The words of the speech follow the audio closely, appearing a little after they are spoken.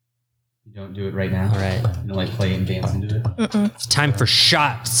You don't do it right now? All right. You don't like play and dance into it? It's time for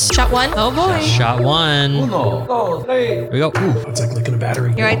shots. Shot one. Oh boy. Shot one. Here we go. It's like licking a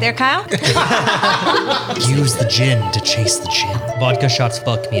battery. You right there, Kyle? Use the gin to chase the gin. Vodka shots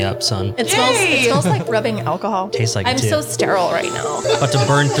fuck me up, son. It smells like rubbing alcohol. Tastes like I'm it too. so sterile right now. About to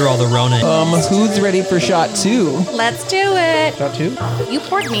burn through all the Rona. Who's ready for shot 2? Let's do it. Shot 2? You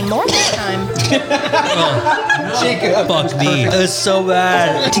poured me more this time. Jacob. Fuck me. It was so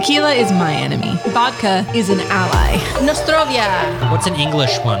bad. Tequila is my enemy. Vodka is an ally. Nostrovia. What's an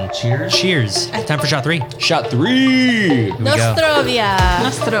English one? Cheers? Cheers. Time for shot 3. Shot 3. Here we go. Nostrovia.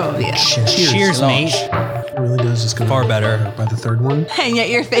 Nostrovia. Cheers, mate. It really does just go Far better. by the third one. And yet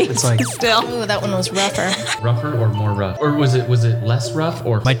your face It's like- is still. Ooh, that one was rougher. Rougher or more rough? Or was it less rough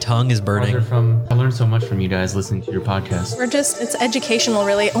or My tongue is farther burning. from? I learned so much from you guys listening to your podcast. It's educational,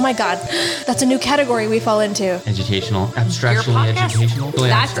 really. Oh my God. That's a new category we fall into. Educational. Your Abstractionally podcast? educational. Really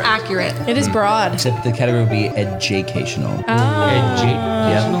That's abstract. accurate. It is broad. Except the category would be educational.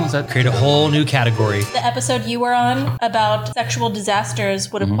 Educational? Is that Create a whole new category. The episode you were on about sexual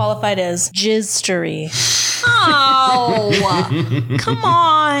disasters would have qualified as jizztery. Oh, come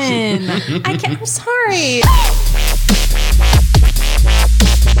on. I'm sorry.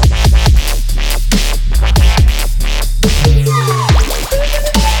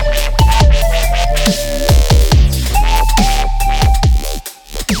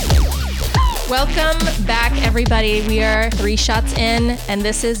 Welcome back, everybody. We are 3 shots in, and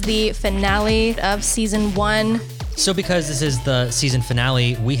this is the finale of season 1. So because this is the season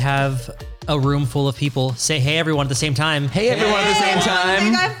finale, we have a room full of people. Say hey everyone at the same time. Hey everyone at the same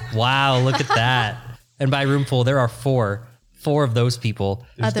time. Wow, look at that. And by room full, there are 4. 4 of those people.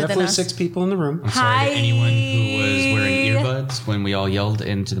 There's Other than definitely us. 6 people in the room. sorry to anyone who was wearing earbuds when we all yelled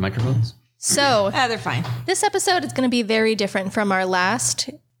into the microphones? So, They're fine. this episode is going to be very different from our last.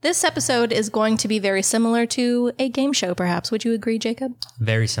 This episode is going to be very similar to a game show, perhaps. Would you agree, Jacob?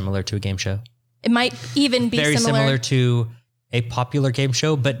 Very similar to a game show. It might even be Very similar to a popular game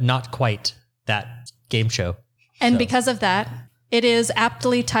show, but not quite that game show. And because of that, it is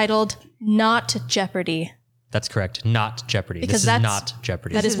aptly titled Not Jeopardy. That's correct. Not Jeopardy. Because this is that's- not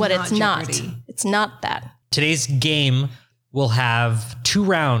Jeopardy. That is what not it's not. Jeopardy. It's not that. Today's game will have 2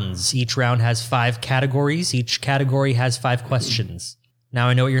 rounds. Each round has 5 categories. Each category has 5 questions. Now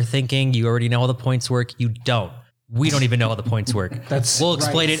I know what you're thinking. You already know how the points work. You don't. We don't even know how the points work. We'll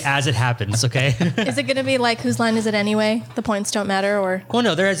explain it as it happens, okay? Is it going to be like whose line is it anyway? The points don't matter, or Well,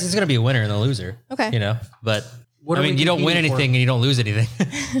 no, there's going to be a winner and a loser. Okay. You know, but What I are mean, we you don't win competing anything for? and you don't lose anything.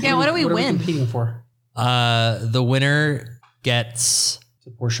 Yeah, what do we What are we win? competing for? The winner gets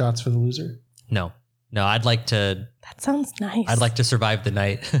To pour shots for the loser? no. I'd like to that sounds nice. survive the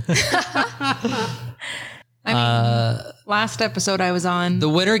night. I mean, last episode I was on. The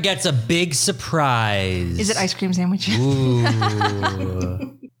winner gets a big surprise. Is it ice cream sandwiches? Ooh,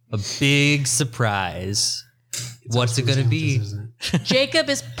 a big surprise. What's it gonna be? Isn't it? Jacob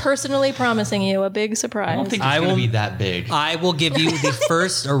is personally promising you a big I surprise. don't think I it's going will- to be that big. I will give you the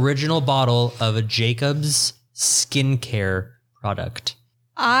first original bottle of a Jacob's skincare product.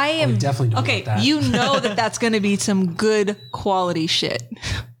 I We am definitely don't Okay, want that. you know that's going to be some good quality shit.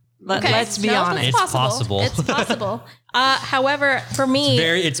 Let's be No, honest. It's possible. It's possible. However, for me,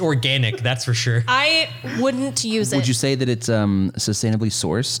 It's organic, that's for sure. I wouldn't use it. Would you say that it's sustainably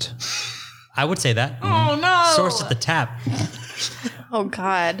sourced? I would say that. Oh no! Sourced at the tap. Oh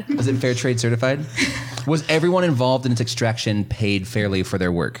God. Is it fair trade certified? Was everyone involved in its extraction paid fairly for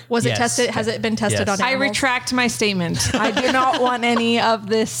their work? Was Yes. it tested? Has it been tested Yes. on I animals? retract my statement. I do not want any of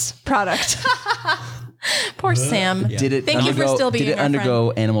this product. Poor Sam. Did it Thank you for undergo, still being did it our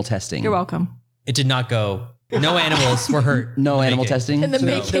undergo animal testing? You're welcome. It did not go. No animals were hurt. No animal Making. testing? In the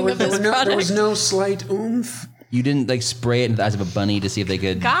making of this there product. was no slight oomph. You didn't like spray it into the eyes of a bunny to see if they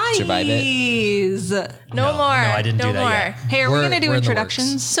could survive it? Guys. No more. I didn't no do that more. yet. Hey, are we We're- going to do we're in the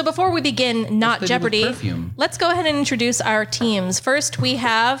introductions? So before we begin, not they do with Jeopardy, perfume? let's go ahead and introduce our teams. First, we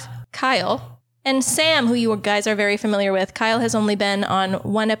have Kyle and Sam, who you guys are very familiar with. Kyle has only been on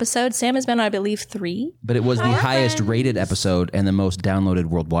 1 episode. Sam has been on, I believe, 3. But it was the highest rated episode and the most downloaded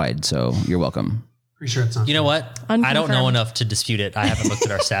worldwide, so you're welcome. Pretty sure it's not. You know what? I don't know Unconfirmed. enough to dispute it. I haven't looked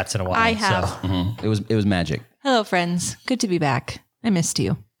at our stats in a while. I have. So. It was magic. Hello, friends. Good to be back. I missed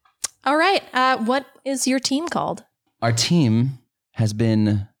you. All right. What is your team called? Our team has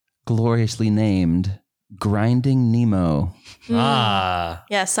been gloriously named Grinding Nemo. Ah.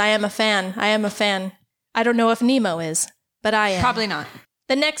 Yes, I am a fan. I am a fan. I don't know if Nemo is, but I am. Probably not.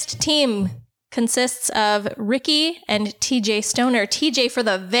 The next team consists of Ricky and TJ Stoner. TJ for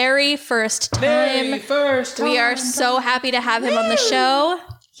the very first time. We are so happy to have him on the show.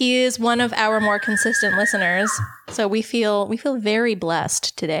 He is one of our more consistent listeners, so we feel very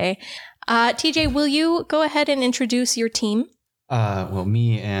blessed today. TJ, will you go ahead and introduce your team? Well,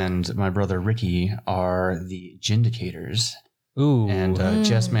 me and my brother Ricky are the Gindicators. Ooh. And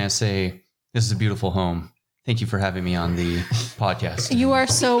Jess, may I say, this is a beautiful home. Thank you for having me on the podcast. You are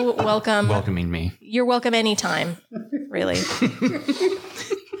so welcome. Welcoming me. You're welcome anytime, really.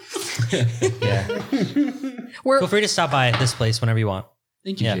 Yeah. Feel free to stop by this place whenever you want.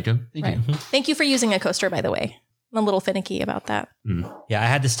 Thank you, Yeah. Jacob. Thank Right. you. Thank you for using a coaster, by the way. I'm a little finicky about that. Yeah, I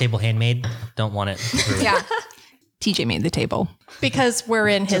had this table handmade. Don't want it. ruined. Yeah. TJ made the table Because we're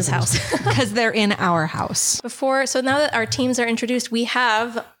in his house. because they're in our house. So now that our teams are introduced, we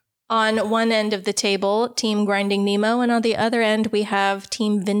have on one end of the table, Team Grinding Nemo, and on the other end, we have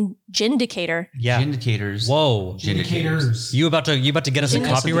Team Gindicator. Yeah. Gindicators. Whoa. Indicators. You about to get us a Gin-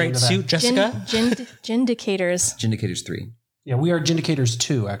 copyright suit, Jessica? Gindicators. Gindicators 3. Yeah, we are Gindicators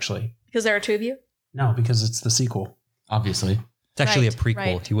 2, actually. Because there are two of you? No, because it's the sequel. Obviously. It's actually a Right, prequel.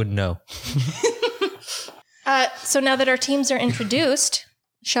 right. You wouldn't know. So now that our teams are introduced,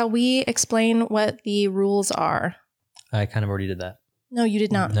 shall we explain what the rules are? I kind of already did that. No, you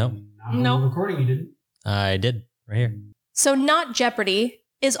did not. No, Not on the recording, you didn't. I did right here. So not Jeopardy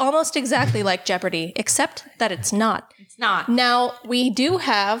is almost exactly like Jeopardy, except that it's not. It's not. Now, we do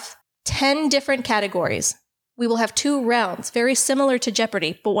have 10 different categories. We will have 2 rounds, very similar to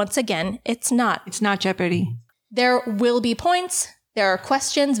Jeopardy, but once again, it's not. It's not Jeopardy. There will be points. There are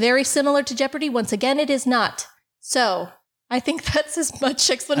questions very similar to Jeopardy. Once again, it is not. So, I think that's as much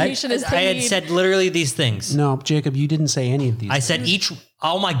explanation as I they had need. said literally these things. No, Jacob, you didn't say any of these. I said each.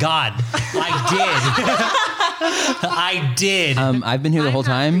 Oh my God. I did. I've been here the I'm whole not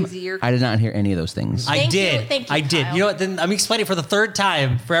time. crazy, you're- I did not hear any of those things. I Thank you, did. thank you, I did. Kyle. You know what? Then I'm explaining it for the 3rd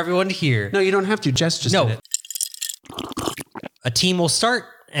time for everyone to hear. No, you don't have to. Jess just No. did it. A team will start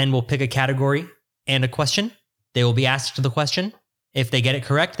and will pick a category and a question. They will be asked the question. If they get it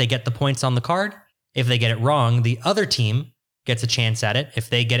correct, they get the points on the card. If they get it wrong, the other team gets a chance at it. If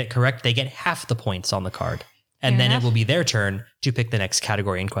they get it correct, they get half the points on the card. And Fair then enough. it will be their turn to pick the next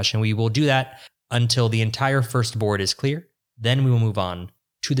category in question. We will do that until the entire first board is clear. Then we will move on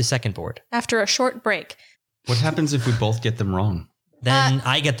to the second board. After a short break. What happens if we both get them wrong? Then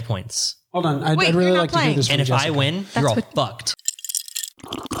I get the points. Hold on. I'd, Wait, I'd really you're not like to hear playing. this from And if Jessica. I win, That's you're all what- fucked.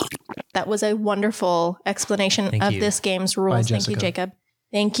 That was a wonderful explanation Thank of you. this game's rules. Thank you, Jessica. Jacob.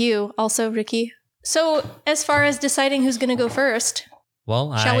 Thank you. Also, Ricky. So, as far as deciding who's going to go first,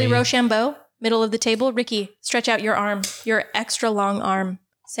 Well, shall we Rochambeau? Middle of the table. Ricky, stretch out your arm, your extra long arm.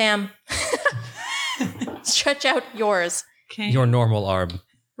 Sam, stretch out yours. Okay. your normal arm.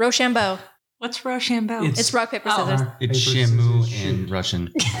 Rochambeau. What's Rochambeau? It's rock, paper, scissors. It's Shamu in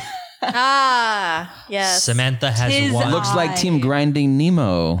Russian. Ah, yes. Samantha has Tis won. Looks like Team Grinding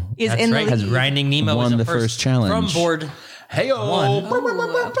Nemo. is That's in right. the Has lead. Grinding Nemo Won is the a first challenge. from board Hey, one.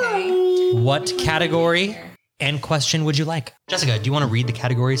 Okay. What category and question would you like? Jessica, do you want to read the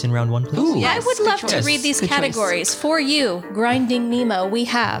categories in round 1, please? Ooh. I Yes, would good love to choice. read these Good choice. categories. For you, Grinding Nemo, we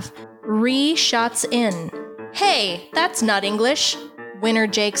have Shots In. Hey, that's not English. Winner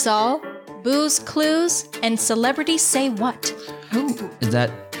Jake's All. Booze Clues. And Celebrity Say What. Is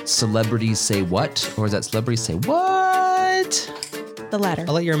that celebrities say what? Or is that celebrities say what? The latter.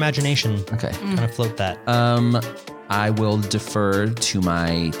 I'll let your imagination Okay. kind of float that. I will defer to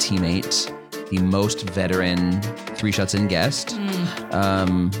my teammate, the most veteran 3 Shots In guest. Do you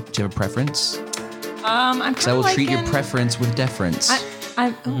have a preference? I'm Because kind I of will treat your liking- preference with deference.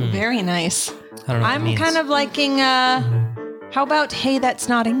 very nice. I don't know what I'm that means. kind of liking, how about, hey, that's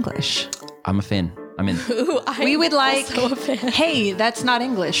not English? I'm a fan. I'm in. Ooh, We would like, also a fan. hey, that's not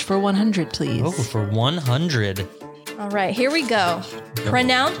English for 100, please. Oh, for 100. All right, here we go.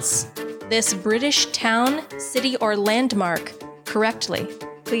 Pronounce this British town, city, or landmark correctly.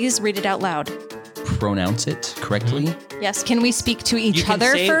 Please read it out loud. Pronounce it correctly. Yes, Can we speak to You each can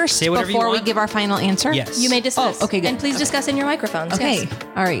other first say whatever you before we want. give our final answer? Yes. you may discuss. Oh, okay, good. And please discuss in your microphones. Okay. yes.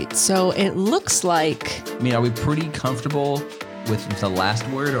 All right. So it looks like I mean, are we pretty comfortable with the last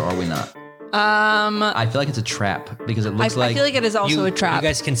word, or are we not? I feel like it's a trap because it I, looks like. I feel like it is also you, a trap. You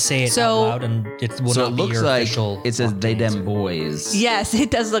guys can say it So- out loud and it will so not it be looks your like official. it says they answer. them boys. Yes,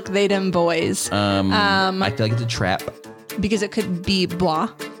 it does look they them boys I feel like it's a trap. because it could be bois.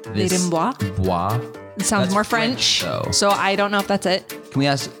 They This them bois. Bois. It sounds That's more French, French. though. So I don't know if that's it. Can we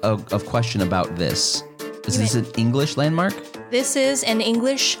ask a question about this? Is this an English landmark? This is an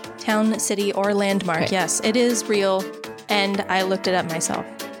English town, city, or landmark. Okay. Yes, it is real, and I looked it up myself.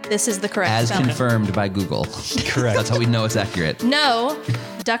 This is the correct As spelling. confirmed by Google. Correct. That's how we know it's accurate. No,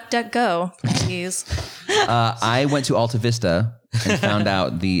 DuckDuckGo, please. I went to Alta Vista and found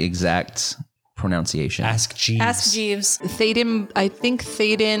out the exact pronunciation. Ask Jeeves. Ask Jeeves. I think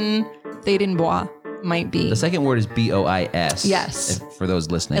Thaden Bois might be. The second word is B-O-I-S. Yes. For those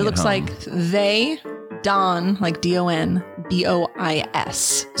listening It at looks home. like they, Don, like D-O-N,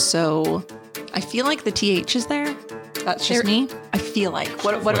 B-O-I-S. So I feel like the TH is there. That's just me. I feel like.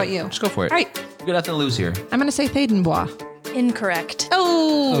 What about you? Just go for it. All right. You got nothing to lose here. I'm going to say Thaden Bois. Incorrect.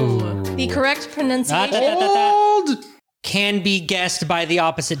 Oh. The correct pronunciation. Can be guessed by the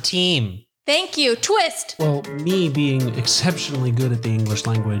opposite team. Thank you. Twist. Well, me being exceptionally good at the English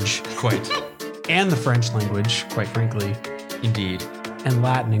language Quite. and the French language, quite frankly, Indeed. and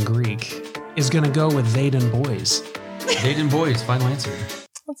Latin and Greek, is going to go with Thaden Boys. Dayton Boys, final answer.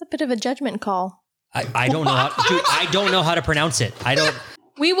 That's a bit of a judgment call. I don't know how. Dude, I don't know how to pronounce it. I don't.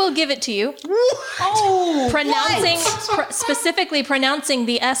 We will give it to you. Specifically pronouncing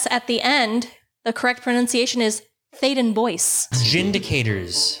the S at the end, the correct pronunciation is Thaden Boyce.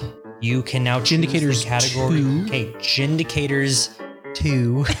 Gindicators. You can now choose Gindicators the category. 2. Okay, Gindicators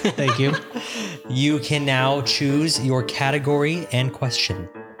 2. Thank you. You can now choose your category and question.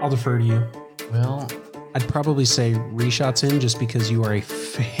 I'll defer to you. Well, I'd probably say reshots in just because you are a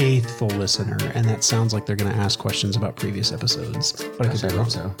faithful listener, and that sounds like they're going to ask questions about previous episodes. But I could I be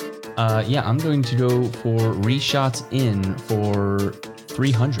hope wrong. so. Yeah, I'm going to go for reshots in for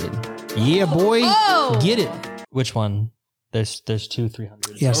 300. Yeah, boy. Oh! Get it. Which one? There's two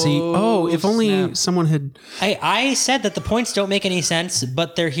 300s. Yeah, see. Oh, if only snap. someone had I said that the points don't make any sense,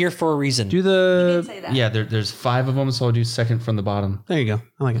 but they're here for a reason. do the. Yeah, there's 5 of them, so I'll do second from the bottom. There you go.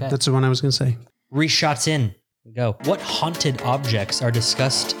 I like it. That's the one I was going to say. Reshots in. Here we go. What haunted objects are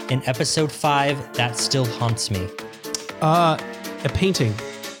discussed in episode 5 that still haunts me? A painting.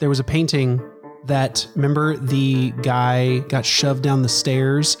 There was a painting that, remember, the guy got shoved down the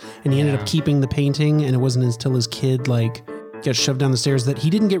stairs and he ended up keeping the painting, and it wasn't until his kid got shoved down the stairs that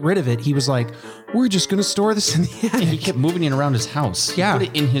he didn't get rid of it. He was like, we're just going to store this in the He attic. kept moving it around his house. Yeah. He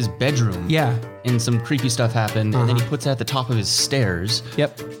put it in his bedroom. Yeah. And some creepy stuff happened. And then he puts it at the top of his stairs.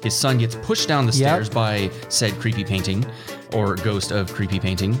 Yep. His son gets pushed down the Yep. stairs by said creepy painting or ghost of creepy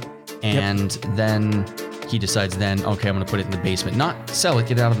painting. And then he decides okay, I'm going to put it in the basement. Not sell it,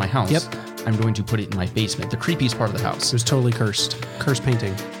 get it out of my house. Yep. I'm going to put it in my basement, the creepiest part of the house. It was totally cursed. Cursed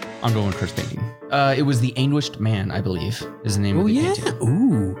painting. I'm going cursed painting. It was The Anguished Man, I believe, is the name of Oh, the yeah. painting.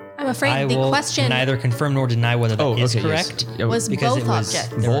 Ooh. I'm I afraid the will question neither confirm nor deny whether that is okay, yes. correct. Yeah, was Because both it was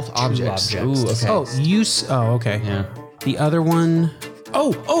objects. there were Both two objects. Ooh, okay. Oh, okay. Yeah. The other one.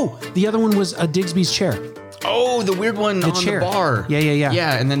 Oh, the other one was a Digsby's chair. Oh, the weird one on chair. the bar. Yeah.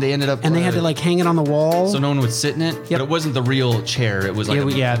 Yeah, and then they ended up... And they had to hang it on the wall. So no one would sit in it? But it wasn't the real chair. It was like...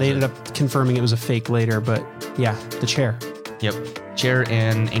 They ended up confirming it was a fake later, but yeah, the chair. Yep. Chair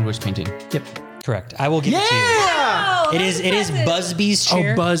and anguished painting. Yep. Correct. I will give it to you. It is Busby's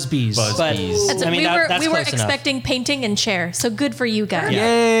chair. Oh, Busby's. But Busby's. I mean, we that's were close enough. expecting painting and chair, so good for you guys.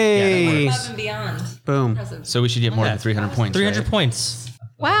 Yay! Yeah, that and beyond. Boom. So we should get more than 300 points, 300 right? points.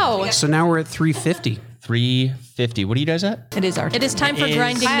 Wow. So now we're at 350. 350. What are you guys at? It is our It is time for Is-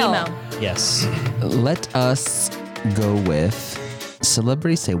 Grinding Kyle. Nemo. Yes. Let us go with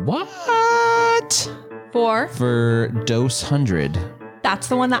celebrity say what For for dose 100. That's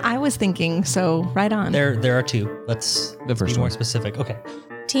the one that I was thinking. So right on. There are two. Let's The first be more one. specific. Okay.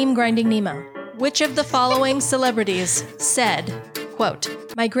 Team Grinding Nemo. Which of the following celebrities said, quote,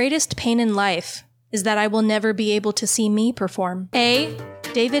 "My greatest pain in life is that I will never be able to see me perform"? A.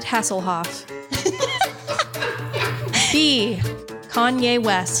 David Hasselhoff. B. Kanye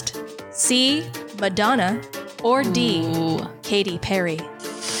West. C. Madonna. Or D. Katy Perry.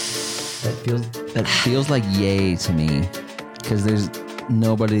 That feels like yay to me, because there's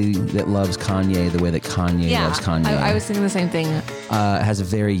nobody that loves Kanye the way that Kanye loves Kanye. I was thinking the same thing. It has a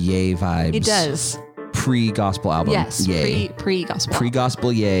very yay vibes. It does. Pre-gospel album. Yes. Yay. Pre-gospel.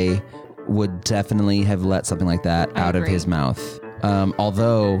 Pre-gospel yay would definitely have let something like that I out of agree. his mouth.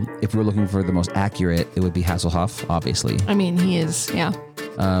 Although, if we were looking for the most accurate, it would be Hasselhoff, obviously. I mean, he is. Yeah.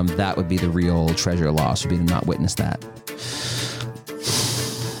 That would be the real treasure loss, would be to not witness that.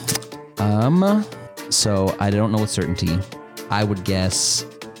 So I don't know with certainty. I would guess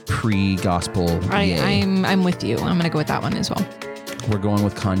pre-gospel yay. I'm with you. I'm gonna go with that one as well. We're going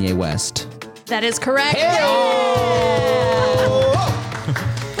with Kanye West. That is correct.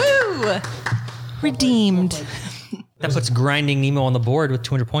 Woo! Redeemed. That puts Grinding Nemo on the board with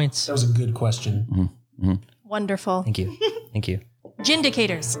 200 points. That was a good question. Wonderful. Thank you. Thank you.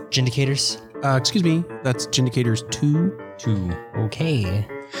 Gindicators. Gindicators. Excuse me. That's Gindicators 2, Okay.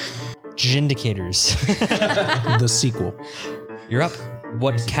 Gindicators. the sequel. You're up.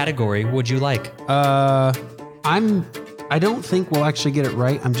 What category would you like? I'm I don't think we'll actually get it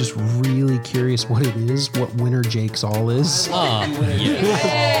right. I'm just really curious what it is, what Winner Jake's All is. I'm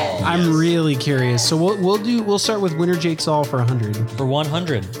really curious. So we'll start with Winner Jake's All for 100. For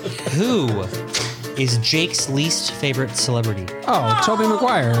 100. Who is Jake's least favorite celebrity? Oh, Tobey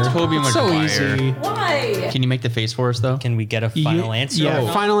Maguire. Tobey So Maguire. easy. Why? Can you make the face for us though? Can we get a final answer?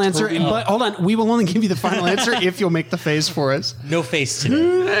 Yeah, final answer. But hold on, we will only give you the final answer if you'll make the face for us. No face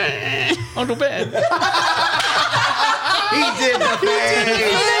today. Oh, no bad. He did the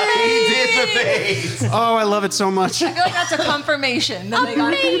face. Oh, I love it so much. I feel like that's a confirmation. That they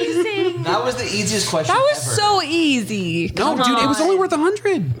got Amazing. That was the easiest question That was ever. so easy. No, dude, it was only worth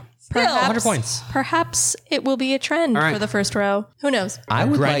 100. 100 points. Perhaps it will be a trend All right. for the first row. Who knows? I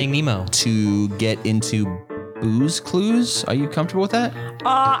would Grinding like Nemo. to get into Booze Clues. Are you comfortable with that?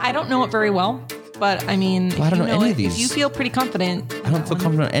 I don't know it very well, but I mean, Well, I don't if you know any it, of these. If you feel pretty confident, I don't feel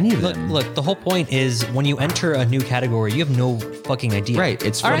confident on any of Look, them. look, the whole point is when you enter a new category, you have no fucking idea. Right,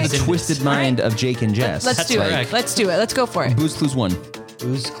 it's from right. the twisted mind of Jake and Jess. let's do correct. it. Let's do it. Let's go for it. Booze Clues 1.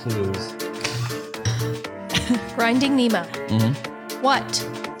 Booze Clues. Grinding Nemo. Mm-hmm. What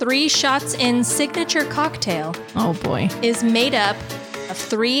 3 shots in signature cocktail Oh boy. is made up of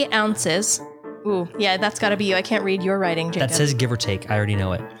 3 ounces? Ooh, yeah, that's got to be you. I can't read your writing, Jacob. That says give or take. I already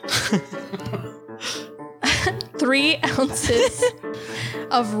know it. 3 ounces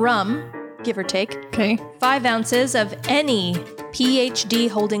of rum, give or take. Okay. 5 ounces of any PhD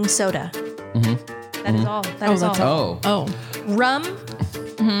holding soda. That is all. That is all. Oh. Oh. Rum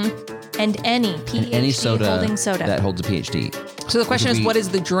and any PhD Any soda, holding soda. that holds a PhD. So the question is, what is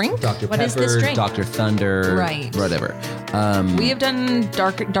the drink? Dr. What Pepper, is this drink? Dr. Thunder, Right. whatever. We have done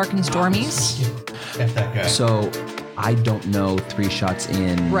dark and stormies. So I don't know 3 shots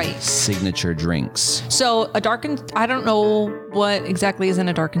in Right. signature drinks. So a dark and I don't know what exactly is in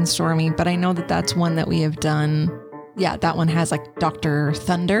a dark and stormy, but I know that that's one that we have done. Yeah, that one has like Dr.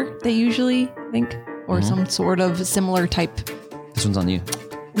 Thunder. They usually think, or some sort of similar type. This one's on you.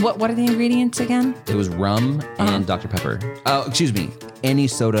 What are the ingredients again? It was rum and Dr. Pepper. Oh, excuse me. Any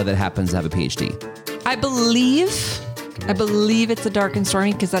soda that happens to have a PhD. I believe it's a dark and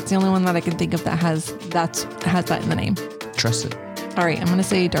stormy because that's the only one that I can think of that has that in the name. Trust it. All right, I'm gonna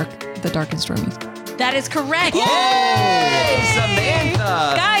say the dark and stormy. That is correct. Hey,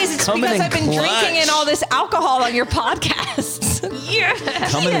 Samantha! Guys, it's Coming because in I've been drinking in all this alcohol on your podcasts.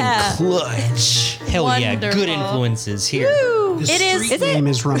 Coming Yeah. in clutch. Hell yeah, good Wonderful. influences here. The It is- street is it? name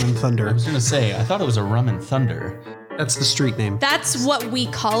is Rum and Thunder. I was gonna say, I thought it was a Rum and Thunder. That's the street name. That's what we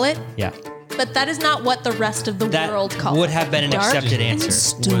call it, Yeah. but that is not what the rest of the That world calls would it. have been an Dark accepted and answer.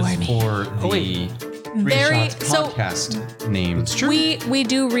 stormy. Was for the Three Very- Shots so- podcast name. It's true. We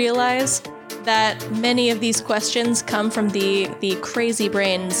do realize that many of these questions come from the crazy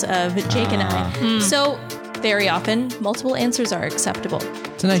brains of Jake and I. So very often, multiple answers are acceptable.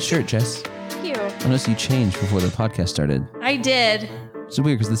 It's a nice shirt, Jess. Thank you. Unless you changed before the podcast started. I did. It's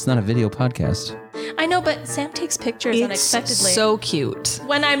weird because it's not a video podcast. I know, but Sam takes pictures It's unexpectedly. so cute.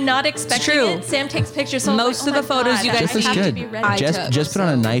 when I'm not expecting true. it, Sam takes pictures. So I'm Most like, of the oh my photos God, you guys I Jess looks have to good. be ready. I Jess, took, Jess put on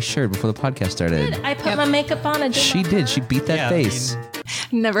a so- nice shirt before the podcast started. I put my makeup on. I did She my did. hair. She beat that Yeah, I face.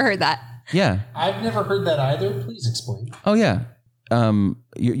 Never heard that. Yeah. I've never heard that either. Please explain. Oh yeah.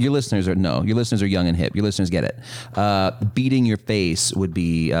 Your listeners are young and hip. Your listeners get it. Beating your face would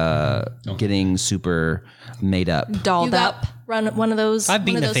be getting super made up. You Dolled got up. run one of those. I've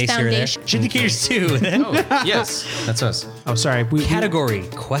beaten one the of those face here or there. foundation. Indicators too. Yes, that's us. Oh, sorry. Category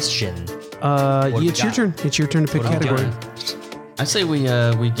question. It's we your got? turn. It's your turn to pick What do we category. got? I say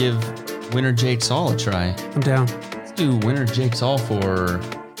we give Winner Jake's All a try. I'm down. Let's do Winner Jake's All for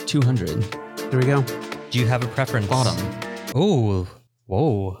 200. There we go. Do you have a preference? Bottom. Oh,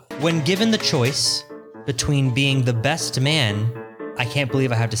 whoa. When given the choice between being the best man, I can't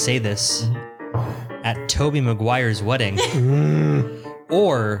believe I have to say this, at Tobey Maguire's wedding,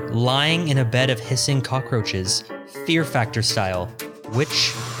 or lying in a bed of hissing cockroaches, Fear Factor style,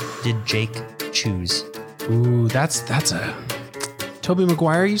 which did Jake choose? Ooh, that's a Tobey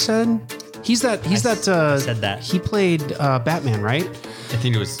Maguire. You said he's that. I said that. He played Batman, right? I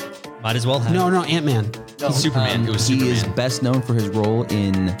think it was Might as well have. No, Ant-Man. Superman. It was He Superman. is best known for his role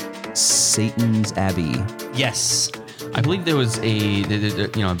in Satan's Abbey. Yes. I believe there was a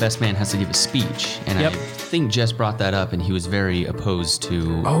best man has to give a speech, and Yep. I think Jess brought that up, and he was very opposed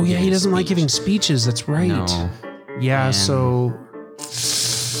to. Oh yeah, giving he a doesn't like speech. giving speeches. That's right. No. Yeah. Man. So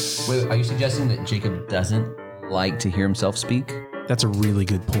Wait, are you suggesting that Jacob doesn't like to hear himself speak? that's a really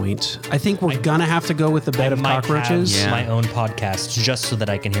good point. I think we're gonna have to go with the bed I of might cockroaches. have Yeah. my own podcast just so that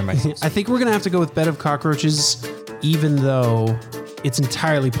I can hear myself. I think we're gonna have to go with bed of cockroaches, even though it's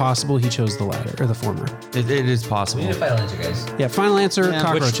entirely possible he chose the latter or the former. It is possible. final answer, guys. Yeah, final answer, Yeah,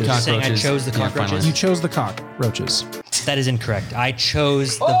 cockroaches. You're saying I chose the Yeah, final cockroaches? You chose the cockroaches. That is incorrect. I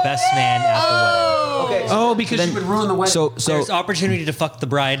chose the best man at the wedding. Okay. Oh, because you would ruin the wedding. So There's opportunity to fuck the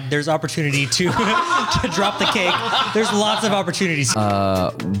bride. There's opportunity to to drop the cake. There's lots of opportunities.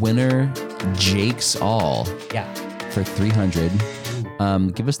 winner Jake's All Yeah. for 300.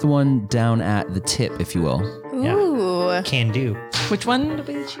 Give us the one down at the tip, if you will. Ooh, Can do. Which one did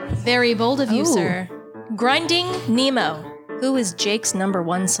we choose? very bold of you, Ooh. sir. Grinding Nemo. Who is Jake's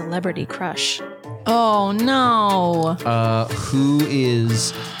 #1 celebrity crush? Oh no. Who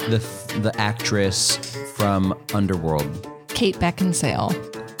is the actress from Underworld? Kate Beckinsale.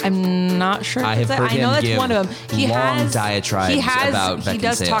 I'm not sure. I have that's it. heard I know him that's give one of them. long diatribes about He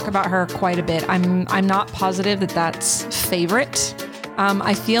does Beckinsale. talk about her quite a bit. I'm not positive that that's favorite.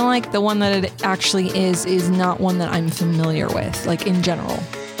 I feel like the one that it actually is not one that I'm familiar with, like in general.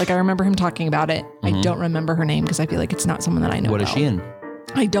 Like I remember him talking about it. I don't remember her name because I feel like it's not someone that I know. What is about. she in?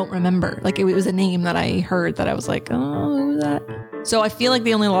 I don't remember. Like it was a name that I heard that I was like, oh, who was that? So I feel like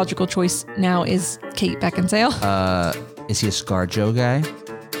the only logical choice now is Kate Beckinsale. Is he a ScarJo guy?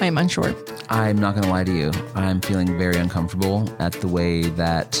 I am unsure. I'm not going to lie to you. I'm feeling very uncomfortable at the way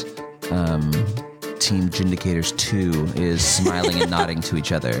that Team Gindicators 2 is smiling and nodding to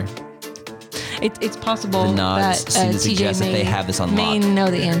each other. It's possible The nods that seem to TJ suggest that they have this on may lock. know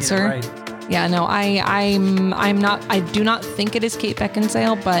the answer. Yeah, no, I'm not. I do not think it is Kate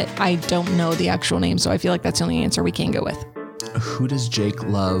Beckinsale, but I don't know the actual name, so I feel like that's the only answer we can go with. Who does Jake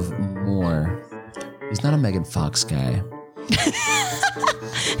love more? He's not a Megan Fox guy.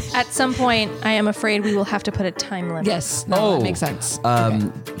 At some point, I am afraid we will have to put a time limit. Yes, no, that makes sense.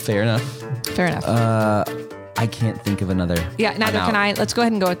 Fair enough. Fair enough. I can't think of another. Yeah, neither I'm can out. I. Let's go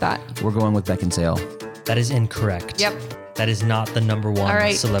ahead and go with that. We're going with Beckinsale. That is incorrect. Yep. That is not the #1 All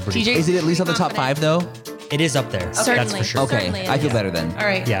right, celebrity. TJ. Is it at least on the top 5 though? It is up there. That's Certainly. for sure. Okay, Certainly I feel is. better then. All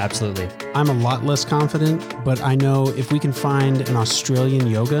right. Yeah, absolutely. I'm a lot less confident, but I know if we can find an Australian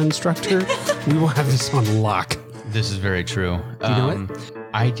yoga instructor, we will have this on lock. This is very true. Do you know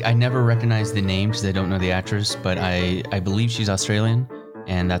I never recognize the name because I don't know the actress, but I believe she's Australian,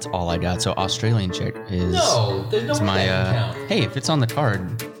 and that's all I got. So Australian chick is there's is my hey, if it's on the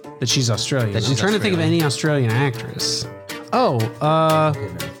card, That she's Australian. That I'm she's trying to think of Australian. any Australian actress. Oh,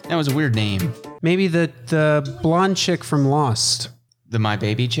 that was a weird name. maybe the blonde chick from Lost. The My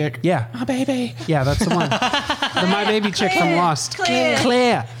Baby chick. Yeah. My baby. Yeah, that's the one. The My Baby chick from Lost.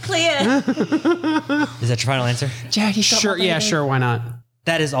 Claire. Is that your final answer? Sure. Yeah, sure. Why not?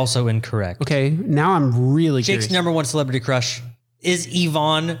 That is also incorrect. Okay. Now I'm really Jake's curious. #1 celebrity crush is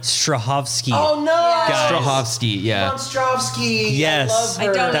Yvonne Strahovski. no! Guys. Strahovski. Yeah. Ostrovsky. Yes, I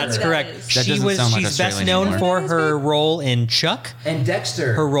don't know that's who that correct. is. That doesn't sound like She's best Australian known anymore. for her role in Chuck, And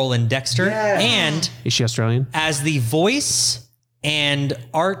Dexter. her role in Dexter, and Is she Australian? as the voice and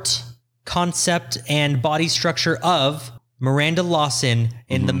art concept and body structure of Miranda Lawson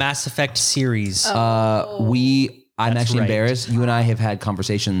in the Mass Effect series. I'm That's actually right. embarrassed. You and I have had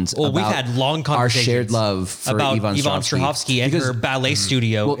conversations Well, we've about had long our conversations shared love for about Yvonne Strahovski and Because her ballet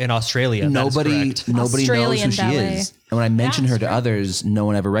studio in Australia. That is Nobody correct. knows Australian who she ballet. is. And when I mention her to others, no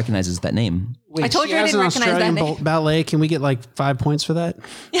one ever recognizes that name. Wait, I told she you I has didn't an recognize that Australian name. ballet. Can we get like 5 points for that?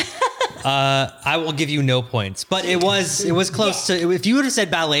 I will give you no points, but it was close to. If you would have said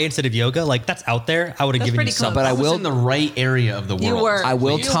ballet instead of yoga, like that's out there, I would have given you pretty some. close. But I I was will in the right area of the world. You were. I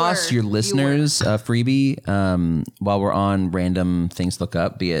will You toss were. your You listeners a freebie while we're on random things to look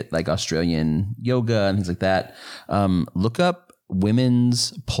up, be it like Australian yoga and things like that. Look up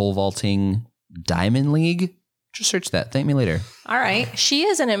women's pole vaulting diamond league. Just search that. Thank me later. All right. She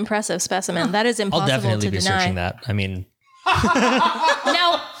is an impressive specimen. That is I'll impossible definitely to be deny. searching that. I mean,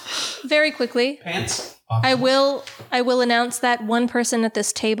 Now, very quickly, Pants. I will announce that one person at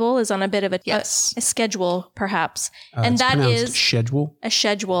this table is on a bit of a schedule, perhaps, and It's that pronounced is schedule. a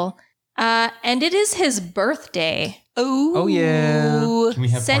schedule, and it is his birthday. Ooh. Oh, yeah. Can we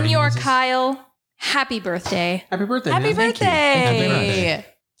have party Senor noises? Kyle, happy birthday! Happy birthday. Happy man. Thank you. birthday.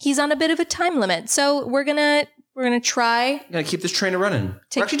 He's on a bit of a time limit, so we're gonna try Gotta keep this train running.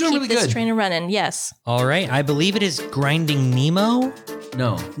 to keep this train running. Yes. all right. I believe it is Grinding Nemo.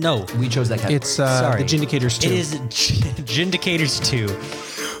 No, No, we chose that category. It's Sorry. the Gindicators too. it is Gindicators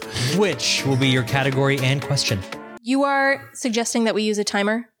 2. Which will be your category and question? You are suggesting that we use a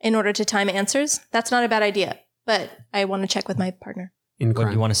timer in order to time answers. That's not a bad idea, but I want to check with my partner. in What do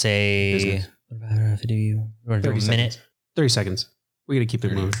crime. you want to say? Business. What about if I do you? Or do 30 a seconds. minute? 30 seconds. We got to keep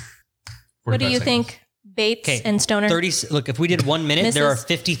it moving. What do 45 you seconds. think, Bates and Stoner? 30. Look, if we did 1 minute, there are Mrs.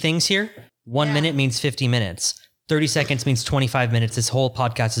 50 things here. 1 minute means 50 minutes. 30 seconds means 25 minutes. This whole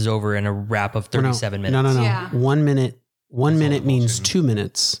podcast is over in a wrap of 37 minutes. No. Yeah. 1 minute. 1 minute means 2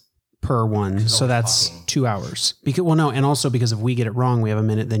 minutes per one. So that's 2 hours. And also because if we get it wrong, we have a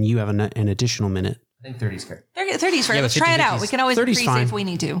minute, then you have an additional minute. I think 30 is fair. 30's fair. Yeah, Let's but try it 50-50 out. We can always 30's increase fine. it if we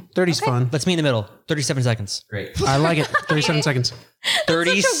need to. 30's fun. Let's meet in the middle. 37 seconds. Great. I like it. 37 seconds.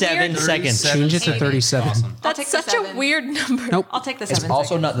 37 seconds. Change it to 37. Awesome. That's take the such a 7. weird number. Nope. I'll take the It's 7 also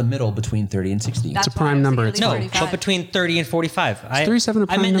seconds. not the middle between 30 and 60. It's a prime number. It's No, 35. but between 30 and 45. 37 a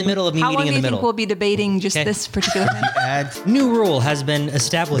prime I'm in the number? middle of me How long meeting do in you the think middle. we'll be debating just Okay. this particular thing? New rule has been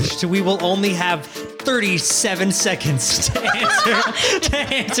established. We will only have 37 seconds to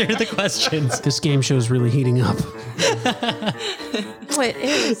answer the questions. This game show is really heating up. Oh, it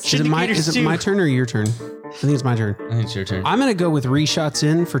is. Is it my turn or your turn? I think it's my turn. I think it's your turn. I'm going to go with reshots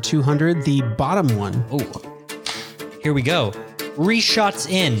in for 200, the bottom one. Oh, here we go. Reshots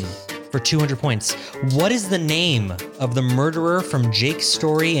in for 200 points. What is the name of the murderer from Jake's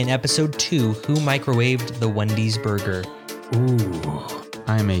story in episode 2 who microwaved the Wendy's burger? Ooh.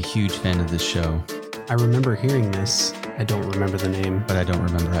 I am a huge fan of this show, I remember hearing this. I don't remember the name. but I don't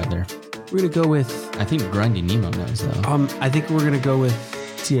remember either. We're going to go with, I think Grinding Nemo knows though. I think we're going to go with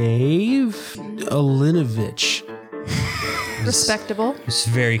Dave Alinovich. Respectable. It's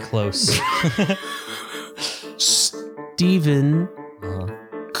very close. Steven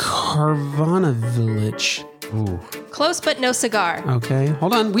Karvanovich. Ooh. Close but no cigar. Okay,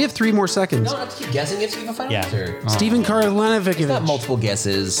 hold on. We have 3 more seconds. No, let's keep guessing if you can find Yeah. answer. Steven Karvanovich. Not multiple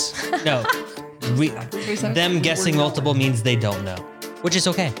guesses. No, them guessing multiple means they don't know, which is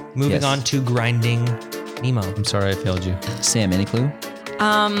okay. Moving Yes. on to Grinding Nemo. I'm sorry I failed you. Sam, any clue?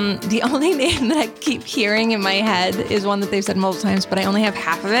 The only name that I keep hearing in my head is one that they've said multiple times, but I only have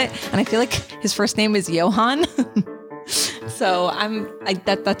half of it, and I feel like his first name is Johann. So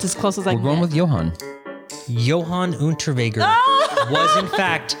that's as close as I We're can going get. with Johann. Johann Unterweger was in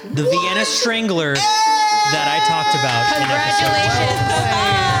fact the Vienna Strangler that I talked about.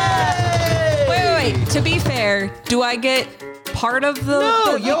 Congratulations. Wait. To be fair, do I get part of the?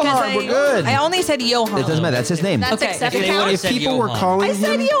 No, because Johann, we're good. I only said Johann. It doesn't matter. That's his name. That's Okay. acceptable. If they would've If said people were Johann. calling I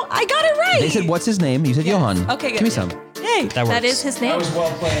said him, I got it right. They said, what's his name? You said Johann. Okay, good. Give me some. Yay. That works. That is his name.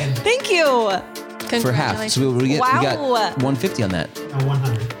 well played. Thank you. For half. So we Wow. got 150 on that.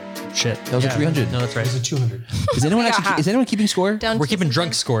 100. Shit. That was a 300. No, that's right. It's a 200. Is anyone Yeah, actually? half. Is anyone keeping score? Don't We're tease keeping us, drunk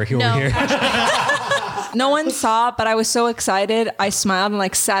Nick. score here. No. Over here. No one saw, but I was so excited. I smiled and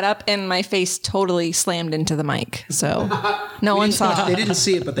like sat up, and my face totally slammed into the mic. So no one saw. They didn't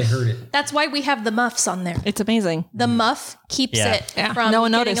see it, but they heard it. That's why we have the muffs on there. It's amazing. The muff keeps Yeah. it Yeah. from No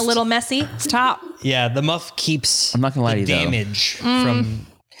one getting noticed. a little messy. Stop. Yeah, the muff keeps I'm not gonna lie the to you, though. damage from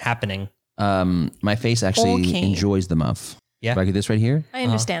happening. My face actually Okay. enjoys the muff. Yeah. If I get this right here, I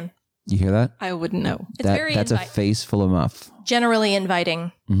understand. you hear that? I wouldn't know. It's very That's a face full of muff. generally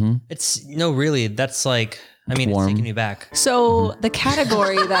inviting. It's no, really. That's like, I mean, Warm. it's taking me back. So the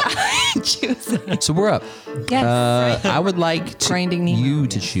category that I choose. So we're up. Yes. I would like Grinding Nemo. you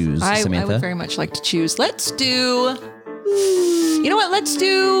to choose, I Samantha. would very much like to choose. Let's do. You know what? Let's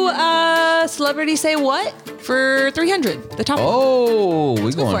do Celebrity Say What for 300. The top one. Oh,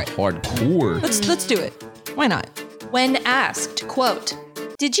 we're go going for hardcore. Let's do it. Why not? When asked, quote,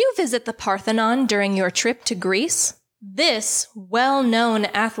 "Did you visit the Parthenon during your trip to Greece?" This well-known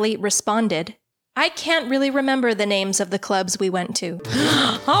athlete responded, "I can't really remember the names of the clubs we went to."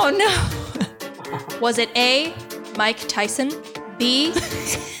 Oh no. Was it A, Mike Tyson, B,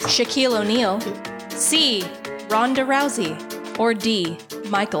 Shaquille O'Neal, C, Ronda Rousey, or D,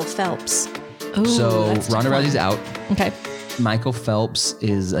 Michael Phelps? Ooh, So that's a Ronda tough Rousey's one. out. Okay. Michael Phelps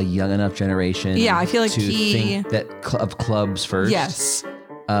is a young enough generation. Yeah, I feel like to he- think that of clubs first. Yes.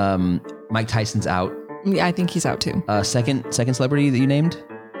 Mike Tyson's out. Yeah, I think he's out too. Second celebrity that you named,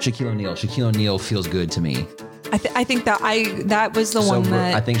 Shaquille O'Neal. Shaquille O'Neal feels good to me. I think that was the one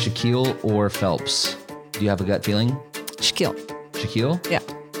that I think Shaquille or Phelps. Do you have a gut feeling? Shaquille. Shaquille? Yeah.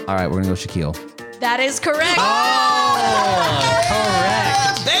 All right, we're gonna go Shaquille. That is correct.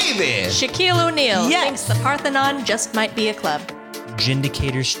 Correct. Baby. Shaquille O'Neal Yes. thinks the Parthenon just might be a club.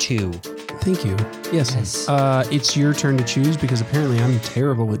 Gindicators 2. Thank you. Yes. It's your turn to choose because apparently I'm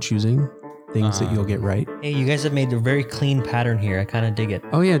terrible at choosing things that you'll get right. Hey, you guys have made a very clean pattern here. I kind of dig it.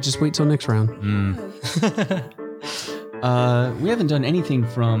 Oh yeah, just wait till next round. We haven't done anything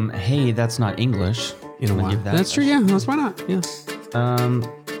from "Hey, that's not English." You know Wanna why? give that That's a- true. Yeah, that's why not. Yeah.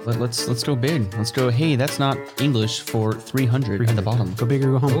 Let's go big. Let's go. Hey, that's not English for 300 at the bottom. Go big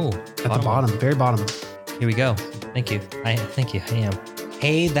or go home. Oh, At the bottom, very bottom. Here we go. Thank you. Thank you. I am.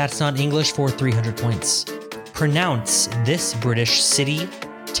 Hey, that's not English for 300 points. Pronounce this British city,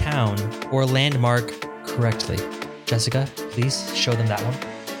 town, or landmark correctly. Jessica, please show them that one.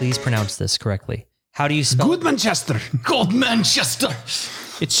 Please pronounce this correctly. How do you spell Good Manchester. Gold Manchester.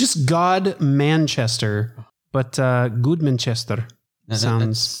 It's just God Manchester, but Good Manchester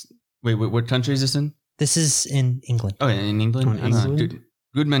sounds. Wait, what country is this in? This is in England. Oh, in England? Oh, in I don't know. England?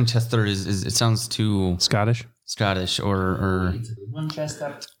 Good Manchester is it sounds too Scottish. Scottish or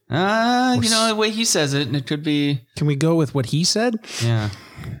the way he says it, it could be Can we go with what he said? yeah.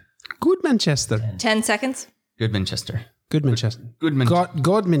 Good Manchester. 10 seconds. Good Manchester. Good Manchester. Good Manchester.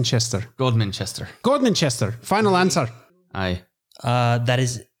 God Manchester. Gold Manchester. God Manchester. Final answer. Aye. That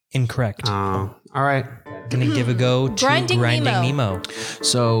is incorrect. Oh, all right. Gonna give a go to Grinding Nemo.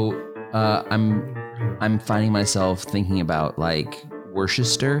 So I'm finding myself thinking about like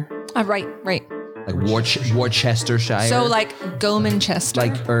Worcester, Right. like Worcestershire. So like Gomanchester.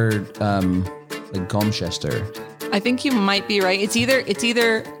 like like Gomchester. I think you might be right. It's either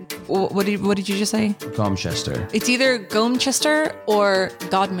what did you just say? Gomchester. It's either Gomchester or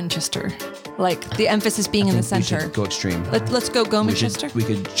Godmanchester. Like the emphasis being in the We center. should go extreme. Let's go Gomanchester. We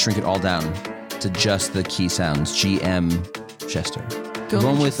could shrink it all down to just the key sounds. GM Chester.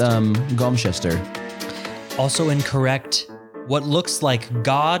 Going with Gomchester. Also incorrect. What looks like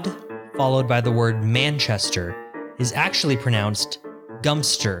God followed by the word Manchester is actually pronounced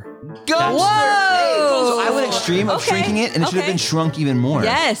Gumster. Whoa! So I went extreme of Okay, shrinking it, and it should have okay. been shrunk even more.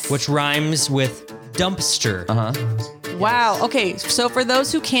 Yes. Which rhymes with dumpster. Wow. Okay. So for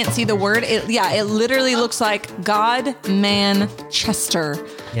those who can't see the word, it literally looks like God Man Chester.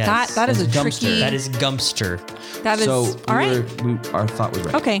 Yes. That is a It's Gumster. tricky. That is Gumster. That is So all right. our thought was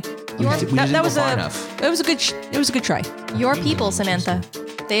right. Okay. We just didn't that go was far a enough. it was a good try. Your people, Samantha.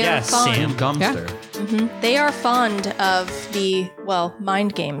 They are Yes, fond. Sam. Gomster. They are fond of the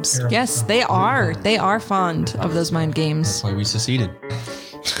mind games. Yes, they are. They are fond of those mind games. That's why we seceded.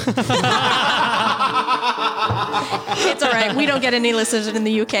 It's all right. We don't get any listeners in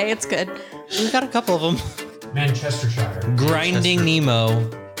the UK. It's good. We've got a couple of them. Manchestershire. Grinding Nemo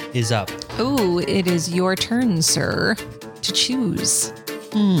is up. Ooh, it is your turn, sir, to choose.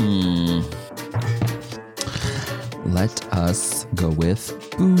 Let us go with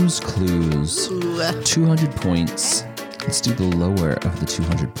Booze Clues. 200 points. Let's do the lower of the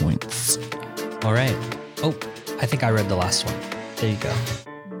 200 points. All right. Oh, I think I read the last one. There you go.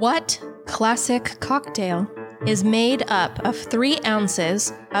 What classic cocktail is made up of 3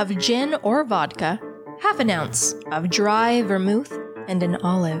 ounces of gin or vodka, half an ounce of dry vermouth, and an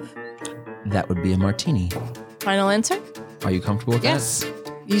olive? That would be a martini. Final answer? Are you comfortable with Yes.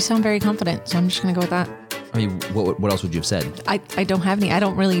 You sound very confident, so I'm just gonna go with that. that? I mean, what else would you have said? I don't have any. I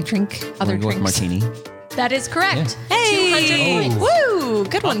don't really drink other Wanna go with drinks. martini. That is correct. Hey! 200 points. Woo!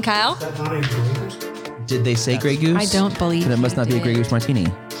 Good one, Kyle. Did they say Grey Goose? I don't believe Then it must they not be a Grey did. Goose martini.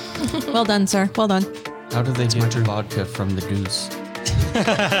 Well done, sir. Well done. How do they get vodka from the goose?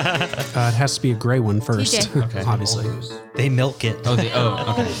 It has to be a gray one first, TJ. Okay. obviously. They milk it. Okay.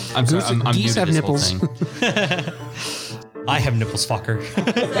 I'm sorry. I'm new Geese to have this nipples. whole thing. I have nipples, fucker.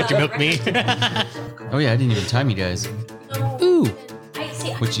 Would you milk me? Oh yeah, I didn't even time you guys. Ooh,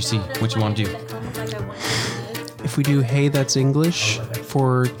 What you see? What you want to do? if we do "Hey, that's English"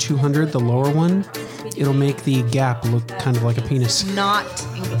 for 200, the lower one, it'll make the gap look kind of like a penis. Not.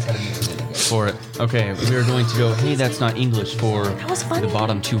 For it. Okay, we are going to go. Hey, that's not English for the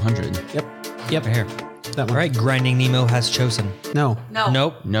bottom 200. Yep, Here. that All one. right, Grinding Nemo has chosen. No,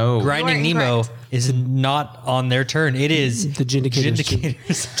 Nope. No. Grinding You are Nemo incorrect. is not on their turn. It is the Gindicators.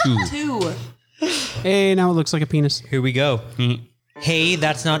 Gindicators. 2. Hey, now it looks like a penis. Here we go. Hey,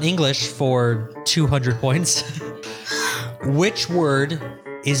 that's not English for 200 points. Which word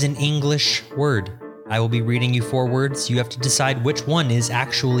is an English word? I will be reading you 4 words. You have to decide which one is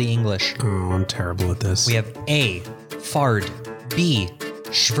actually English. Oh, I'm terrible at this. We have A, fard, B,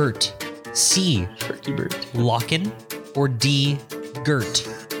 schvert, C, locken, or D, girt.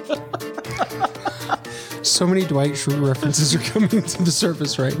 So many Dwight Schrute references are coming to the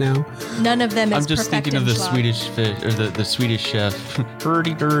surface right now. None of them is I'm just thinking of the Swedish fish or the Swedish chef.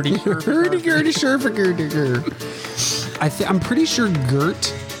 Hurdy dirty. Hurdy-gurdy, sherfagurdy-gur. I'm pretty sure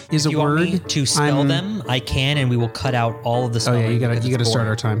 "girt" is a If you word. want me to spell I'm- them, I can, and we will cut out all of the Oh spelling. yeah, you because gotta it's start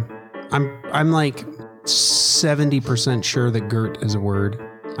our boring. time. I'm like 70% sure that "girt" is a word.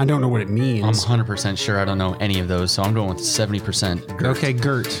 I don't know what it means. I'm 100% sure I don't know any of those, so I'm going with 70%. Gert. Okay,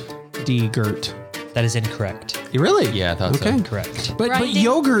 "girt," D-girt. That is incorrect. You really? Yeah, I thought so. Okay. Correct. But Grinding?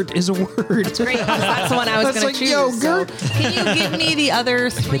 yogurt is a word. That's great. That's the one I was That's going to like choose. yogurt. So can you give me the other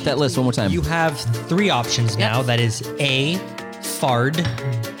 3? Hit that list one more time. You have 3 options now. That is A, fard,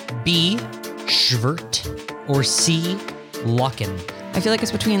 B, schvert, or C, locken. I feel like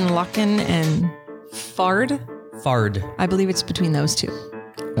it's between Locken and Fard. Fard. I believe it's between those two.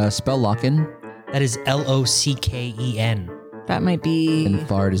 Spell Locken. That is Locken. That might be. And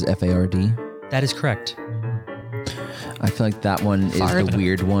Fard is Fard. That is correct. I feel like that one is Fard. the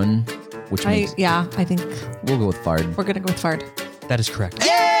weird one, which makes I think we'll go with Fard. we're gonna go with Fard. That is correct.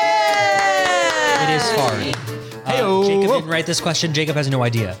 It is Fard. Jacob didn't write this question. Jacob has no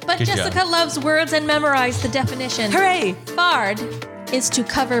idea. But Good Jessica job. loves words and memorized the definition. Hooray! Fard is to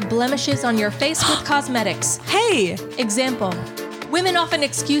cover blemishes on your face with cosmetics. Hey, Example. Women often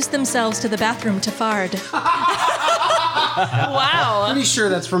excuse themselves to the bathroom to fard. wow! Pretty sure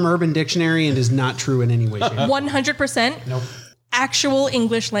that's from Urban Dictionary and is not true in any way, shape. 100% Nope. actual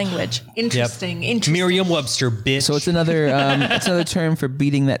English language. Interesting. Yep. Interesting. Merriam-Webster, bitch. So it's another term for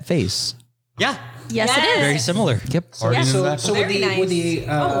beating that face. yeah, Yes, it is. very similar. Yep. So would Very the, would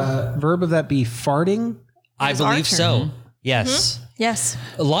the verb of that be farting? I believe so. Yes. Yes.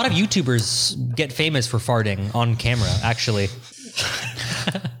 A lot of YouTubers get famous for farting on camera, actually.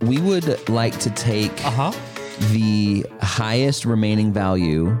 We would like to take the highest remaining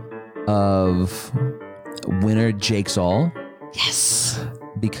value of winner Jake's All. Yes.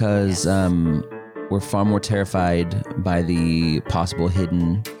 Because we're far more terrified by the possible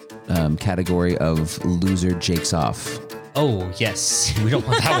hidden category of loser Jake's Off. Oh, yes. We don't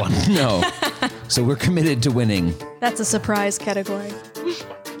want that one. No. So we're committed to winning. That's a surprise category.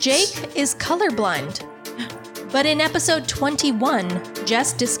 Jake is colorblind. But in episode 21,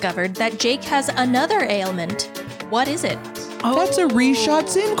 Jess discovered that Jake has another ailment. What is it? That's a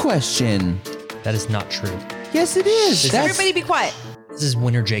reshots in question. That is not true. Yes, it is. That's, Everybody be quiet. This is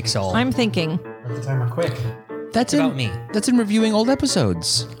winner Jake's All. I'm thinking. Let the timer quick. that's about in, me. That's in reviewing old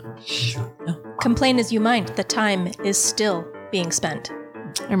episodes. Complain as you might, the time is still being spent.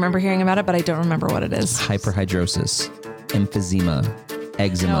 I remember hearing about it, but I don't remember what it is. Hyperhidrosis, emphysema,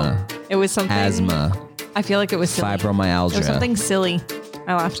 eczema, It was something. asthma, I feel like it was silly. It was fibromyalgia, something silly.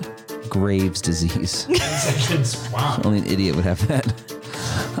 I laughed. Graves' disease. Wow. Only an idiot would have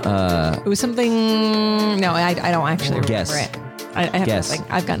that. It was something. No, I don't actually Guess. remember it. I have Guess. nothing.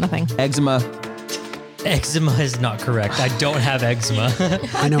 I've got nothing. Eczema. Eczema is not correct. I don't have eczema.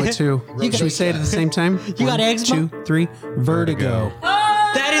 I know it too. Should we say it at the same time? You got eczema? 2, 3. Vertigo.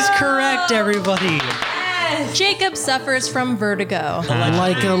 That is correct, everybody. Jacob suffers from vertigo.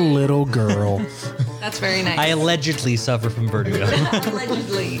 Like a little girl. That's very nice. I allegedly suffer from vertigo.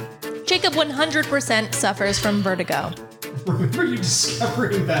 Allegedly. Jacob 100% suffers from vertigo. Remember you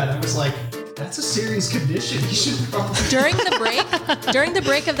discovering that? I was like, that's a serious condition. You should probably. During the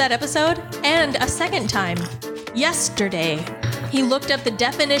break of that episode, and a second time, yesterday, he looked up the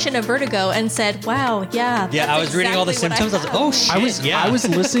definition of vertigo and said, wow, yeah. Yeah, I was reading all the exactly what symptoms. I was like, oh shit. I was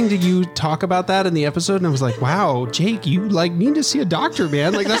listening to you talk about that in the episode, and I was like, "Wow, Jake, you like need to see a doctor,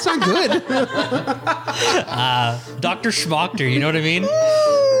 man. Like that's not good." Dr. Schmockter, you know what I mean?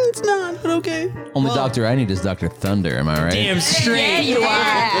 It's not, but okay. Only doctor I need is Dr. Thunder, am I right? Damn straight. you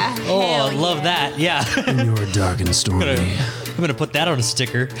are. Oh, I love that. Yeah. You're dark and stormy. I'm going to put that on a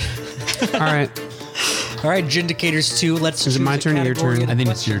sticker. All right, All right, Gindicators 2. Let's is it choose my a turn or your category turn? and I think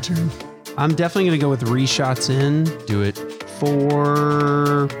a it's your turn. I'm definitely gonna go with reshots in Do it.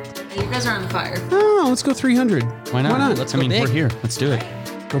 for. You guys are on fire. Oh, let's go 300. Why not? Why not? Let's I go mean, big. we're here. Let's do it.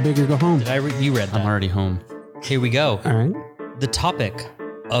 Go big or go home. You read that. I'm already home. Here we go. All right. The topic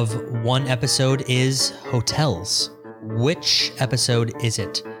of one episode is hotels. Which episode is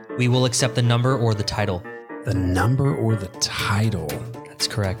it? We will accept the number or the title. The number or the title? That's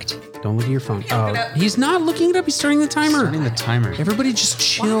correct. Don't look at your phone. Oh, he's not looking it up. He's starting the timer. Starting the timer. Everybody just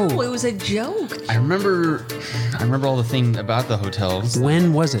chill. Oh, it was a joke. I remember all the thing about the hotels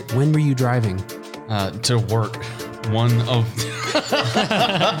When was it? When were you driving? to work. One of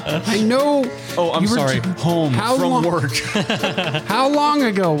I know. Oh, I'm You were sorry. dr- Home How from long- work. How long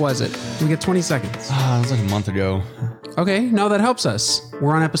ago was it? We get 20 seconds. It was like a month ago. Okay, no, that helps us.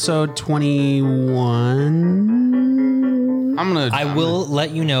 We're on episode 21. I will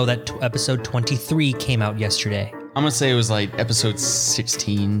let you know that episode 23 came out yesterday. I'm gonna say it was like episode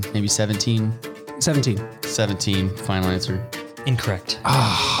 16, maybe 17. 17. 17. Final answer. Incorrect.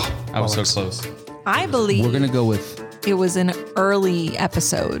 I was so close. I believe We're going to go with it was an early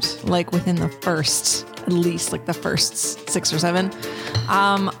episode, like within the first, at least like the first 6 or 7.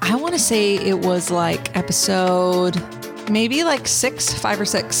 I want to say it was like episode maybe like 5 or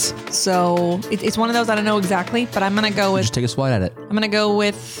 6. So it's one of those I don't know exactly, but I'm gonna go with just take a swat at it. I'm gonna go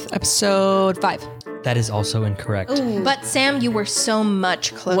with episode 5. That is also incorrect. But Sam, you were so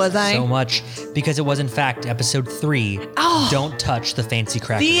much closer. Was I? So much because it was in fact episode 3. Don't touch the fancy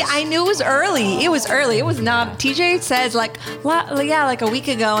crackers. See, I knew it was early. It was early. It was not. TJ says like a week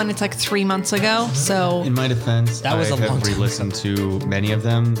ago, and it's like 3 months ago. So In my defense, That was I a long have time re-listened to many of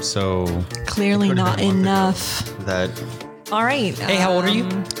them, so clearly Could've not been a month enough. that All right. Hey, how old are you?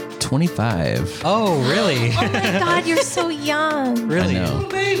 25. Oh, really? Oh my God, you're so young. Really? I know.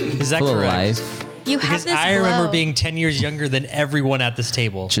 Is that Full of correct? life. You have Because this I remember glow. being 10 years younger than everyone at this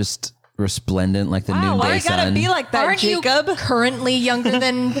table. Just resplendent like the Wow, why noonday you gotta sun. be like that, Aren't Jacob? you currently younger by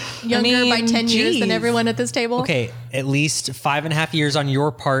 10 years than geez. everyone at this table? Okay, at least 5.5 years on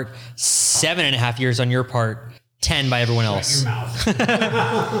your part, 7.5 years on your part, 10 by everyone else.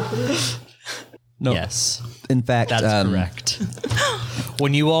 No. Yes, In fact, that's correct.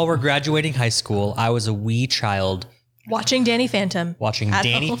 When you all were graduating high school, I was a wee child Watching Danny Phantom. watching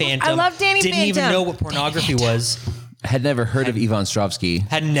Danny Phantom. I love Danny Didn't even Phantom. know what pornography was. had never heard of Ivan Stravsky.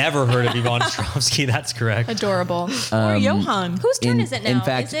 Had never heard of Ivan Stravsky. That's correct. Adorable. Or Johan. Whose turn is it now? In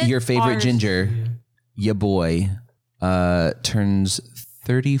fact, Is it your favorite ours? ginger, ya boy, turns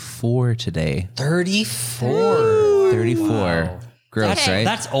 34 today. 34. 34. Wow. Gross, Okay. right?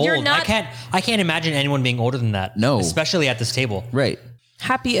 That's old. You're not- I can't imagine anyone being older than that. No. Especially at this table. right.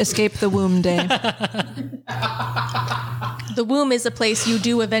 Happy Escape the Womb Day. The womb is a place you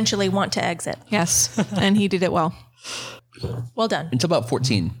do eventually want to exit. Yes. And he did it well. Well done. Until about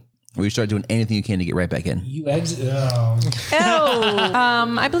 14, where you start doing anything you can to get right back in. You exit.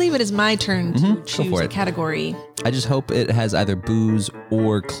 I believe it is my turn to choose for a it. category. I just hope it has either booze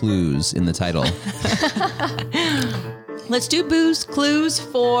or clues in the title. Let's do booze clues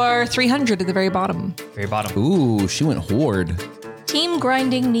for 300 at the very bottom. Very bottom. Ooh, she went horde. Team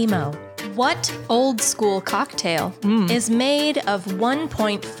Grinding Nemo. What old school cocktail is made of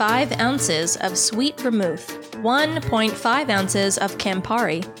 1.5 ounces of sweet vermouth, 1.5 ounces of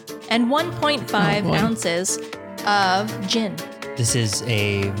Campari, and 1.5 boy. ounces of gin? This is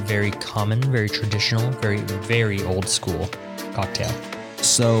a very common, very traditional, very, very old school cocktail.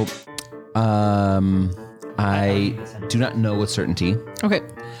 So, I do not know with certainty. Okay.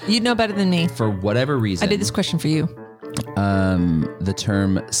 You'd know better than me. For whatever reason, I did this question for you. the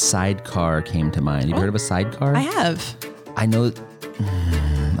term sidecar came to mind. Have you heard of a sidecar? I have. I know.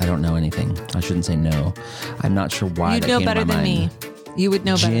 I don't know anything. I shouldn't say no. I'm not sure why You'd that know came better to my than me. mind. You would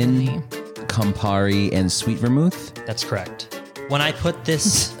know better than Gin, me. Campari, and sweet vermouth. That's correct. When I put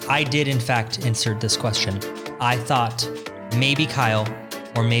this, I did in fact insert this question. I thought maybe Kyle,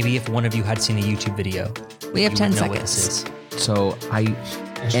 or maybe if one of you had seen a YouTube video, We have you 10 would know what this seconds. is. So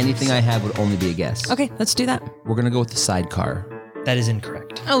anything I have would only be a guess. Okay, let's do that. We're gonna go with the sidecar. That is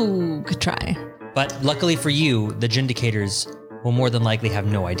incorrect. Oh, good try. But luckily for you, the Gindicators will more than likely have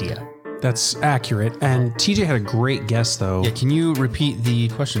no idea. That's accurate. And TJ had a great guess, though. Yeah, can you repeat the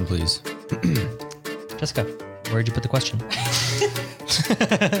question, please? Jessica, where'd you put the question?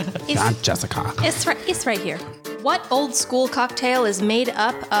 Not Jessica. It's right here. What old school cocktail is made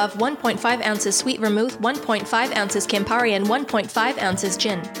up of 1.5 ounces sweet vermouth, 1.5 ounces Campari, and 1.5 ounces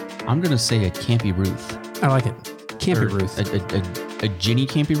gin? I'm gonna say a Campy Ruth. I like it. Campy Or Ruth. A Ginny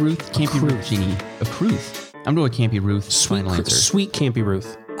Campy Ruth? Campy Ruth Ginny. A Ruth. I'm going with Campy Ruth. Final answer. Sweet Campy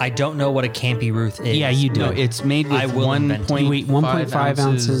Ruth. I don't know what a Campy Ruth is. Yeah, you do. No, it's made with I will invent it. 1.5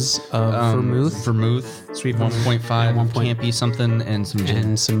 ounces of vermouth. Vermouth. Sweet 1.5 1 point- Campy something and some gin.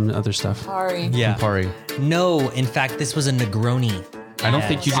 And some other stuff. Sorry. Yeah. Campari. No, in fact, this was a Negroni. I don't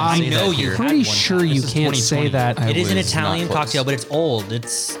think you can I say know that you here. had Pretty one sure time. you This is can't say 2020. that. It is an was not Italian close. cocktail, but it's old.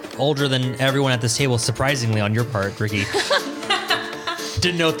 It's older than everyone at this table, surprisingly on your part, Ricky.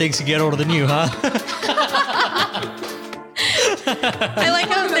 Didn't know things could get older than you, huh? I like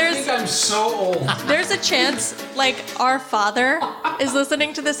how I'm so old. there's a chance, like, our father is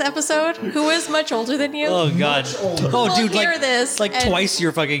listening to this episode, who is much older than you. Oh God. Oh, We'll dude, hear like this like and- twice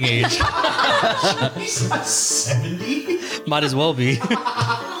your fucking age. 70? Might as well be.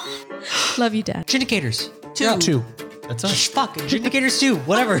 Love you, Dad. Gindicators. Two. That's us. Fuck. Gindicators 2.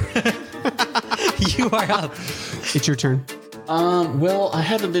 Whatever. You are up. It's your turn. Well, I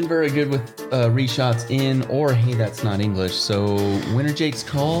haven't been very good with reshots in or hey, that's not English. So, winner Jake's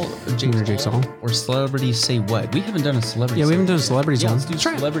call, Winner Jake's Call. or celebrities say what? We haven't done a celebrity. Yeah, we haven't say done a celebrities Yeah, one. let's do Let's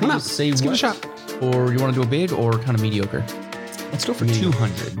try it. celebrities Why not? say Let's what? give it a shot. Or you want to do a big or kind of mediocre? Let's go for Mediocre.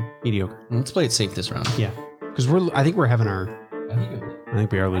 200. Mediocre. Let's play it safe this round. Yeah. Because I think we're having our, I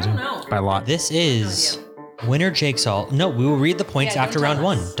think we are losing by a lot. This is winner Jake's all. No, we will read the points after round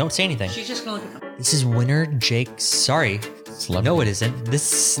 1. Don't say anything. She's just going to look at them. This is winner Jake's. Sorry. Celebrity. No, it isn't.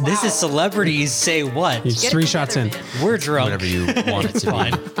 This is celebrities say what. He's 3 shots in. We're drunk. Whatever you want it to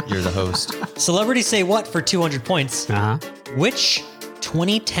be. You're the host. Celebrities say what for 200 points. Uh-huh. Which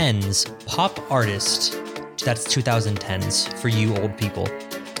 2010s pop artist, that's 2010s for you old people,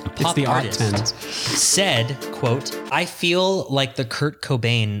 It's the odd tens. said, quote, I feel like the Kurt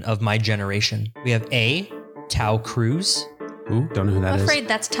Cobain of my generation. We have A, Tao Cruz, Ooh, don't know who that I'm is. afraid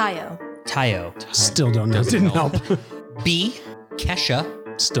that's Tayo. Tayo. Still don't know. Doesn't Didn't help. help. B, Kesha.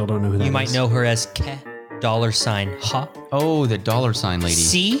 Still don't know who that is. You might know her as Ke, $ ha. Oh, the $ lady.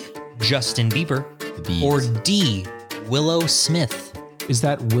 C, Justin Bieber. The bees. Or D, Willow Smith. Is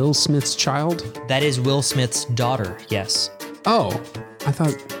that Will Smith's child? That is Will Smith's daughter, yes. Oh, I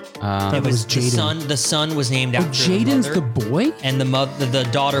thought Um, it was The Jaden. son was named Oh, after Jaden's the the mother, boy? and the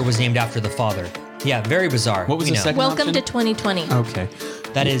daughter was named after the father. Yeah, very bizarre. What was We the know. second Welcome option? to 2020. Okay.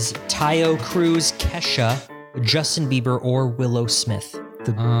 That is Tayo Cruz, Kesha, Justin Bieber, or Willow Smith.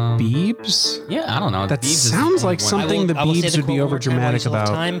 The Biebs? Yeah, I don't know. That Beebs is sounds the like one. something the I will say Biebs the would be quote one more time while overdramatic you still have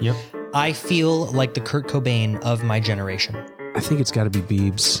about. time. Yep. I feel like the Kurt Cobain of my generation. I think it's got to be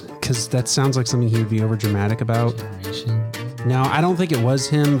Biebs because that sounds like something he would be overdramatic about. Generation. No, I don't think it was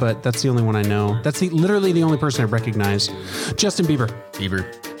him, but that's the only one I know. That's literally the only person I recognize. Justin Bieber. Bieber.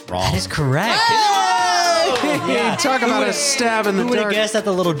 Wrong. That is correct. Hey, talk about a stab in the Who would have dark. guessed that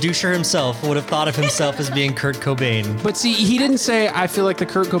the little doucher himself would have thought of himself as being Kurt Cobain? But see, he didn't say, I feel like the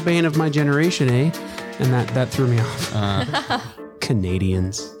Kurt Cobain of my generation, eh? And that threw me off.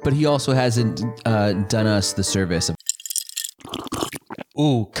 Canadians. But he also hasn't done us the service of.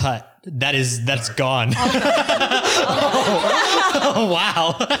 Ooh, cut. That's gone. Oh,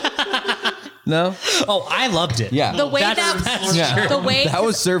 wow. No? Oh, I loved it. Yeah. The way That's true. the way That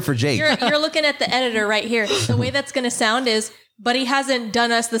was served for Jake. you're looking at the editor right here. The way that's going to sound is, but he hasn't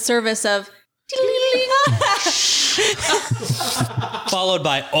done us the service of. Followed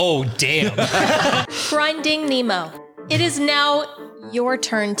by, oh, damn. Grinding Nemo. It is now your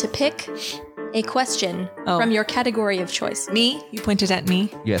turn to pick a question from your category of choice. Me? You pointed at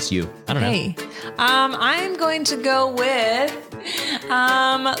me. Yes, you. I don't know. Hey, I'm going to go with,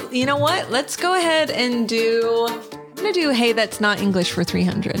 you know what? Let's go ahead and I'm gonna do, hey, that's not English for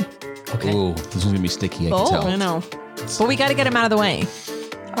 300. Okay. Ooh, this one's gonna be sticky. I can I tell. know. But we got to get him out of the way.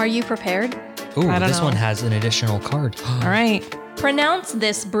 Are you prepared? Ooh, I don't this know. one has an additional card. All right. Pronounce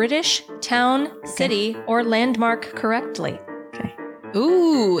this British town, city, or landmark correctly. Okay.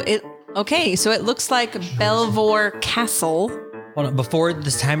 Ooh, okay, so it looks like Belvoir Castle. Hold on, before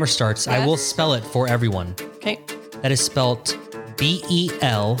this timer starts, I will spell it for everyone. Okay. That is spelled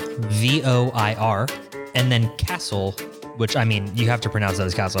Belvoir, and then castle, which I mean, you have to pronounce that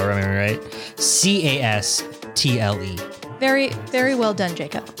as castle, right? Castle. Very, very well done,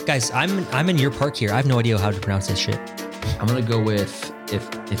 Jacob. Guys, I'm in your park here. I have no idea how to pronounce this shit. I'm gonna go with if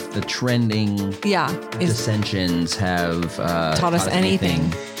the trending Yeah. Is dissensions have taught us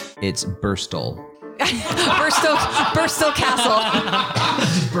anything. it's Burstall. Burstall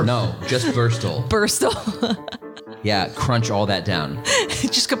Castle. No, just Burstall. Burstall. Yeah, crunch all that down.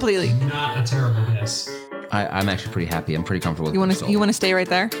 Just completely. Not a terrible guess. I'm actually pretty happy. I'm pretty comfortable with You want Burstall. to stay right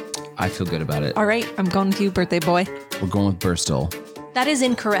there? I feel good about it. All right, I'm going with you, birthday boy. We're going with Burstall. That is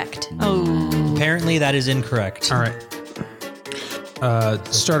incorrect. Oh. Apparently, that is incorrect. All right.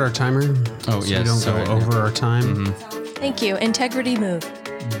 Start our timer. Oh, so yes, we don't sorry, go yeah. over our time. Thank you. Integrity move.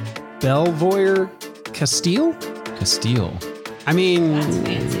 Belvoir Castile? Castile. I mean,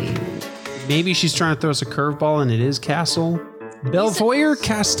 maybe she's trying to throw us a curveball and it is Castle. Belvoir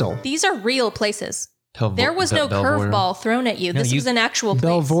Castle. These are real places. Belvoir- There was no Belvoir. curveball thrown at you. This was an actual place.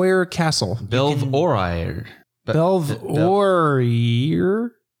 Belvoir Castle. Belvoir. Belvoir.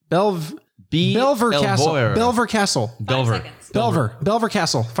 Belvoir Castle. Belvoir Castle. Belvoir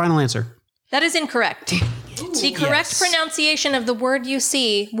Castle. Final answer. That is incorrect. The correct pronunciation of the word you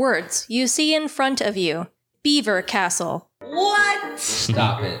see in front of you. Beaver Castle.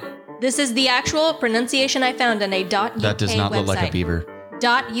 Stop it. This is the actual pronunciation I found on a .uk That does not look like a website. beaver.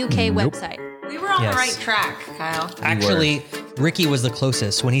 .uk website. We were on Yes. the right track, Kyle. Actually, Ricky was the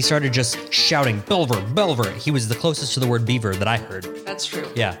closest. When he started just shouting, Belvoir, he was the closest to the word beaver that I heard. That's true.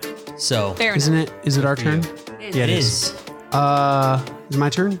 Yeah. So, Fair Isn't enough. it? Is it our turn? it is. Is my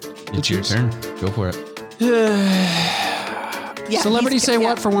turn? It's your turn. Go for it. Yeah, Celebrity he's- say yeah.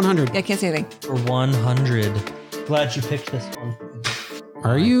 what for 100? Yeah, I can't say anything. For 100. Glad you picked this one.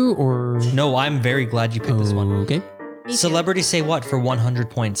 Are you or? No, I'm very glad you picked this one. Okay. Me too. Celebrity say what for 100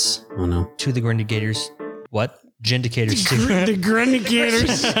 points Oh no. to the Grenadiers? What? Gindicators 2. The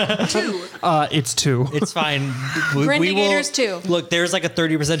Grindigators. It's 2. It's fine. Grindigators 2. Look, there's like a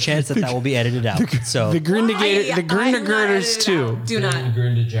 30% chance that will be edited out. So The Grindigators 2. Do not.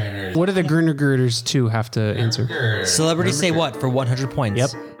 What do the Grindigators 2 have to answer? celebrities say what for 100 points? Yep.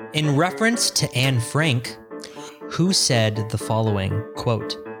 In reference to Anne Frank, who said the following,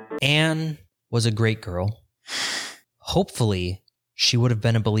 quote, Anne was a great girl. Hopefully, she would have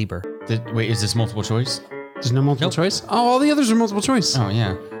been a believer. Wait, is this multiple choice? There's no multiple choice? Oh, all the others are multiple choice. Oh,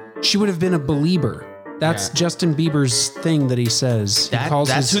 yeah. She would have been a believer. That's Justin Bieber's thing that he says.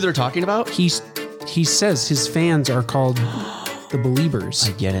 That's who they're talking about? He says his fans are called the Beliebers.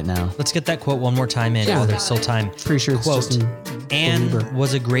 I get it now. Let's get that quote one more time in while there's still time. Pretty sure it's Quote, Justin Anne Belieber.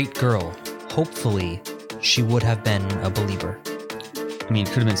 was a great girl. Hopefully, she would have been a believer. I mean, it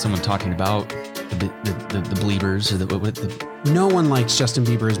could have been someone talking about the Beliebers or the No one likes Justin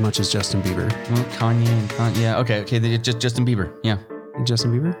Bieber as much as Justin Bieber. well, Kanye and Kanye. Yeah, okay, just Justin Bieber. Yeah.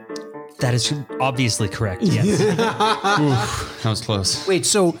 Justin Bieber? That is obviously correct. Yes. That was close. Wait,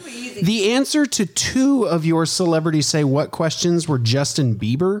 so the answer to 2 of your celebrities say what questions were Justin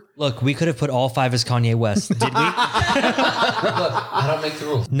Bieber? Look, we could have put all 5 as Kanye West, did we? I don't make the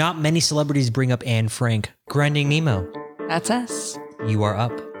rules. Not many celebrities bring up Anne Frank. Grinding Nemo, That's us. you are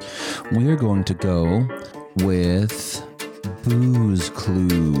up. We are going to go with Booze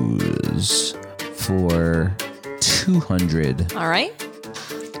Clues for 200. All right.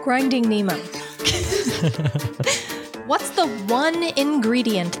 Grinding Nemo. What's the one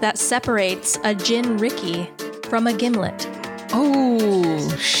ingredient that separates a gin Ricky from a gimlet? Oh,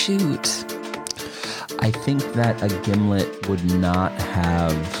 shoot. I think that a gimlet would not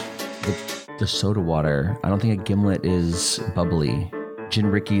have the soda water. I don't think a gimlet is bubbly. Gin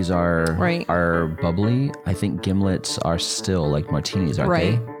Rickies are bubbly. I think gimlets are still like martinis, aren't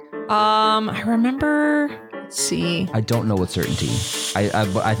they? I remember. Let's see. I don't know with certainty.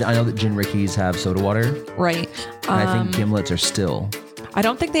 I know that gin Rickies have soda water, Right. and I think gimlets are still. I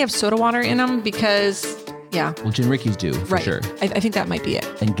don't think they have soda water in them because, yeah. Well, gin Rickies do for Right. sure, I think that might be it.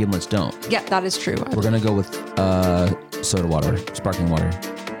 and gimlets don't. Yeah, that is true. We're gonna go with soda water, sparkling water.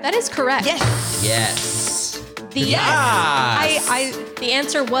 That is correct. Yes. The, the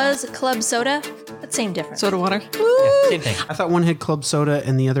answer was club soda, but same difference. Soda water. Yeah, same thing. I thought one had club soda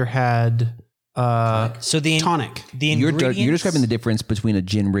and the other had So the tonic. The You're ingredients, describing the difference between a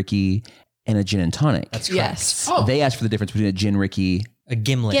gin Ricky and a gin and tonic. That's correct. Yes. They asked for the difference between a gin Ricky A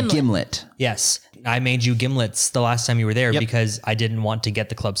gimlet. gimlet. Yes. I made you gimlets the last time you were there because I didn't want to get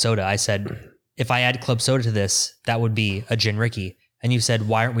the club soda. I said, if I add club soda to this, that would be a gin Ricky. And you said,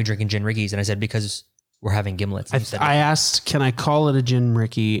 why aren't we drinking gin Rickies? And I said, because we're having gimlets. And you said, I asked, can I call it a gin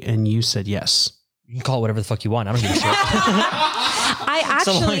Ricky? And you said yes. you can call it whatever the fuck you want. I don't give a shit. I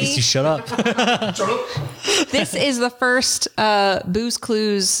So long actually, as you shut up. this is the first Booze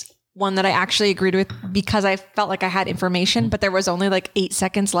Clues one that I actually agreed with because I felt like I had information, but there was only like 8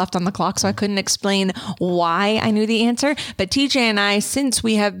 seconds left on the clock, so I couldn't explain why I knew the answer. But TJ and I, since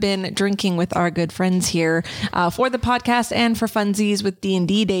we have been drinking with our good friends here for the podcast and for funsies with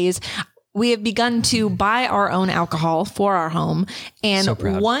D&D days, we have begun to buy our own alcohol for our home. And So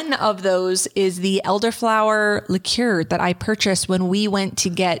proud. one of those is the elderflower liqueur that I purchased when we went to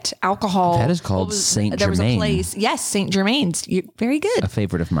get alcohol. That is called What was- Saint There was a Germain. place. Yes, St. Germain's. Very good. A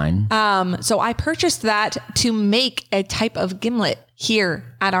favorite of mine. So I purchased that to make a type of gimlet here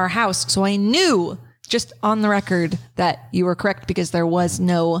at our house. So I knew just on the record that you were correct because there was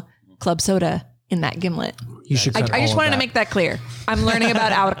no club soda in that gimlet. You should. I cut just all of wanted to that. make that clear. I'm learning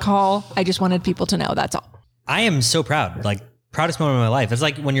about alcohol. I just wanted people to know. That's all. I am so proud. Like, proudest moment of my life. It's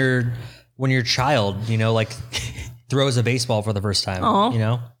like when your child, like throws a baseball for the first time.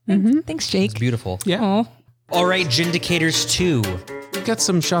 Aw. Thanks, Jake. It's beautiful. Yeah. Aw. All right, Gindicators 2. We've got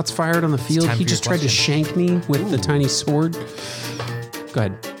some shots fired on the field. time He for just your tried to shank me with the tiny sword. Go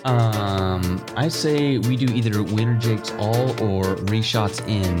ahead. I say we do either Winner Jake's All or Reshots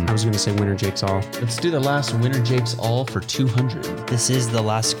In. I was going to say winner Jake's all. Let's do the last Winner Jake's All for 200. This is the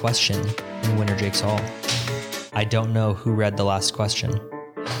last question in Winner Jake's All. I don't know who read the last question.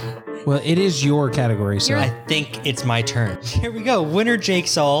 Well, it is your category, so I think it's my turn. Here we go. Winner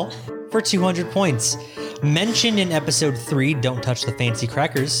Jake's All for 200 points. Mentioned in episode 3, Don't Touch the Fancy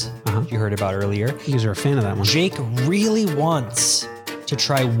Crackers, you heard about earlier. you guys are a fan of that one. Jake really wants to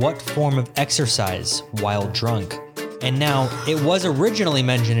try what form of exercise while drunk. And now, it was originally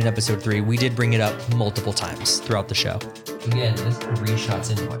mentioned in episode 3. We did bring it up multiple times throughout the show. Again, this is 3 shots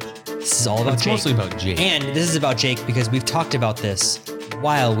in question. This is all about It's Jake. mostly about Jake. And this is about Jake because we've talked about this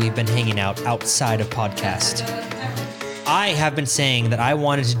while we've been hanging out outside of podcast. I have been saying that I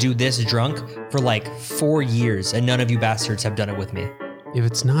wanted to do this drunk for like 4 years, and none of you bastards have done it with me. If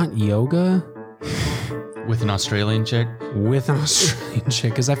it's not yoga With an Australian chick? with an Australian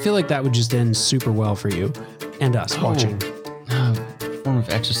chick, because I feel like that would just end super well for you and us watching. Form of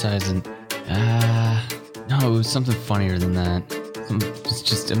exercise and no, it was something funnier than that.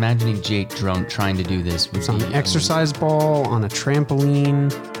 Just imagining Jake drunk trying to do this. It's on an exercise ball, on a trampoline,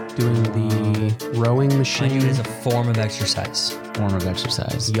 doing the rowing Mind machine, you, it is a form of exercise. form of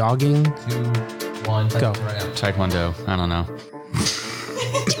exercise. jogging. 2, 1, Go. Taekwondo. I don't know.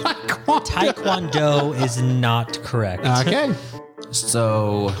 Taekwondo is not correct. Okay.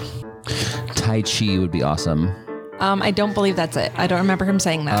 So, Tai Chi would be awesome. I don't believe that's it. I don't remember him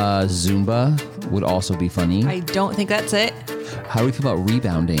saying that. Zumba would also be funny. I don't think that's it. How do we feel about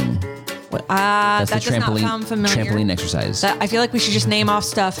rebounding? That That's does not sound familiar. trampoline exercise. I feel like we should just name off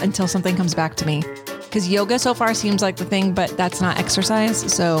stuff until something comes back to me. Because yoga so far seems like the thing, but that's not exercise.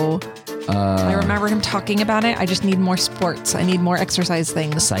 So I remember him talking about it. I just need more sports. I need more exercise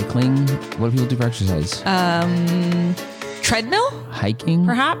things. Cycling. What do people do for exercise? Treadmill, Hiking.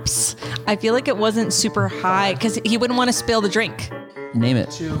 perhaps. I feel like it wasn't super high because he wouldn't want to spill the drink. Name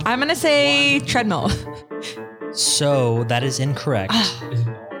it. I'm going to say treadmill. So that is incorrect.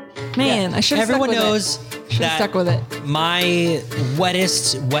 Man, I should have Everyone stuck with knows Should have that stuck with it. my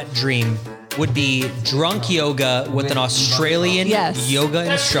wettest wet dream would be drunk yoga with an Australian Yes. yoga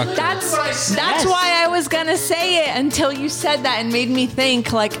instructor. That's why I was going to say it until you said that and made me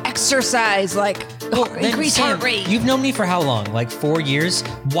think like exercise, like Then, increase Sam, heart rate. You've known me for how long? Like 4 years?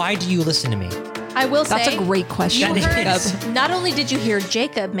 Why do you listen to me? I will say That's a great question, You heard, Jacob. not only did you hear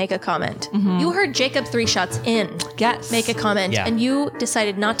Jacob make a comment, you heard Jacob 3 shots in Yes. make a comment, Yeah. and you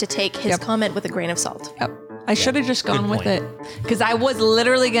decided not to take his Yep. comment with a grain of salt. Yep. I should have just gone Good with point. it because I was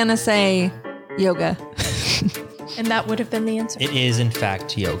literally going to say yoga. And that would have been the answer. It is, in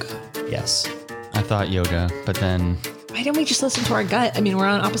fact, yoga. Yes. I thought yoga, but then Why didn't we just listen to our gut? I mean, we're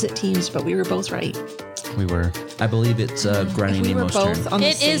on opposite teams, but we were both right. we were. I believe it's Grinding If we were Nemo's both turn. on the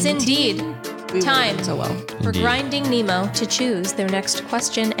It is same indeed team, we would have time done so well. for Indeed. Grinding Nemo to choose their next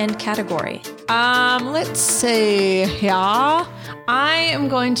question and category. Let's see. Yeah, I am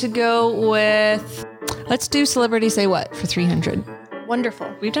going to go with. Let's do Celebrity Say What for 300.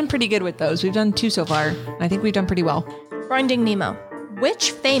 Wonderful. We've done pretty good with those. We've done 2 so far. I think we've done pretty well. Grinding Nemo.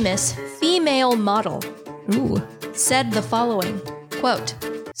 Which famous female model Ooh. said the following, quote,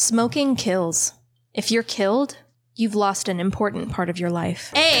 "Smoking kills. If you're killed, you've lost an important part of your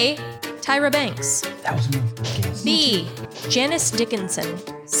life." A. Tyra Banks. That was my guess. B. Janice Dickinson.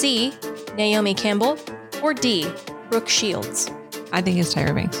 C. Naomi Campbell. Or D. Brooke Shields. I think it's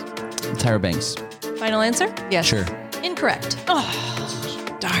Tyra Banks. Tyra Banks. Final answer? Yes. Sure. Incorrect.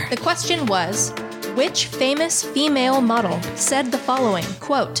 Darn. The question was, which famous female model said the following,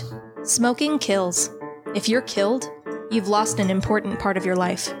 quote, "Smoking kills. If you're killed, you've lost an important part of your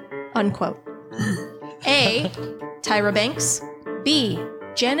life," unquote. A. Tyra Banks. B.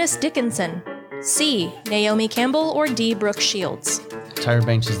 Janice Dickinson. C. Naomi Campbell. Or D. Brooke Shields. Tyra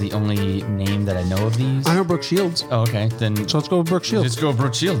Banks is the only name that I know of these. I know Brooke Shields. Oh, okay. Then So let's go with Brooke Shields. let's go with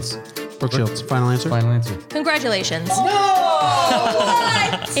Brooke Shields. Brooke Shields. Final answer. Final answer. Congratulations.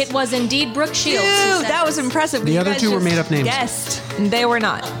 It was indeed Brooke Shields. who Dude, said that was this. impressive. The You other guys two were just made-up names. Guessed. They were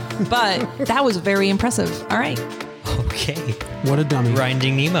not. But that was very impressive. All right. Okay. What a dummy.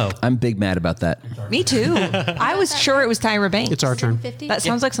 Grinding Nemo. I'm big mad about that. Me too. I was sure it was Tyra Banks. It's our turn. 50? That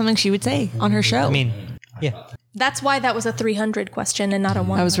sounds like something she would say on her show. I mean, yeah. That's why that was a 300 question and not a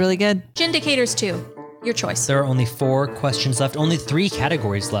 1. that was really good. Indicators 2. Your choice. There are only 4 questions left. Only 3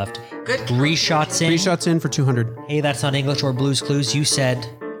 categories left. Good. 3 shots in. 3 shots in for 200. Hey, that's not English or Blues Clues. You said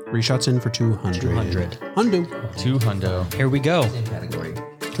 3 shots in for 200. 200. Undo. 2 hundo. Here we go.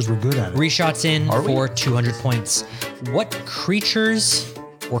 Because we're good at it. 3 shots in for 200 points. What creatures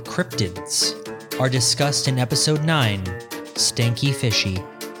or cryptids are discussed in episode 9, Stanky Fishy?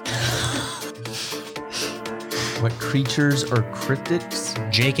 What creatures or cryptids?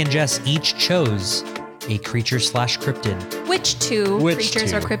 Jake and Jess each chose a creature/cryptid. Which two Which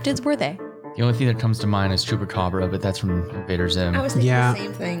creatures two? or cryptids were they? The only thing that comes to mind is Chupacabra, but that's from Invader Zim. was thinking Yeah. the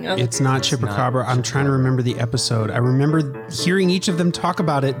same thing. It's not Chupacabra. I'm trying to remember the episode. I remember hearing each of them talk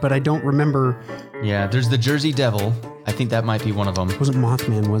about it, but I don't remember. Yeah, there's the Jersey Devil. I think that might be one of them. It wasn't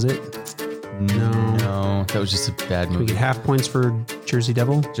Mothman, was it? No, that was just a bad We movie. get half points for Jersey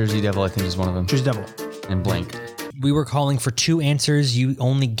Devil. Jersey Devil, I think, is one of them. Jersey Devil. And blank. We were calling for 2 answers. You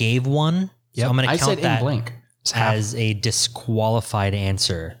only gave 1. So I'm going to I count said in that blank. as a disqualified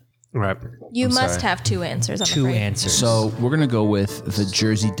answer. Right. You I'm must sorry. have 2 answers. I'm 2 afraid. answers. So we're gonna go with the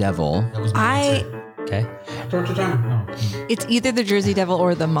Jersey Devil. I Okay. It's either the Jersey Devil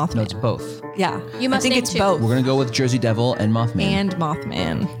or the Mothman. No, it's both. Yeah. You must I think name it's two. both. We're gonna go with Jersey Devil and Mothman. And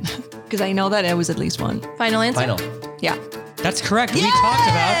Mothman. Because I know that it was at least one. Final answer? Final. Yeah. That's correct. We talked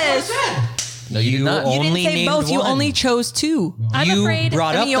about. No, you did not. only You didn't say named both. You one. only chose two. I'm you afraid-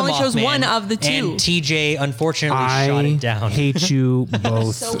 brought I up mean, you the only chose Mothman, one of the two. And TJ unfortunately shot I it down. hate you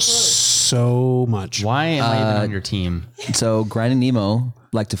both so much. Why am I even on your team? So Grinding Nemo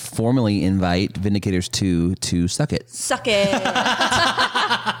like to formally invite Vindicators 2 to suck it. Suck it.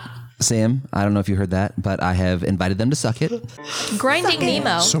 Sam, I don't know if you heard that, but I have invited them to suck it. Grinding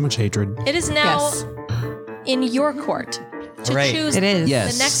Nemo. So much hatred. It is now Yes. in your court to Right. choose It is.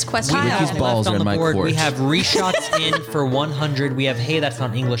 Yes. the next question. Ricky's Left balls are on in the my board. court. We have reshots in for 100. We have Hey, That's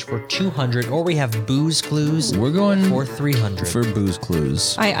Not English for 200. Or we have Booze Clues We're going for 300. for Booze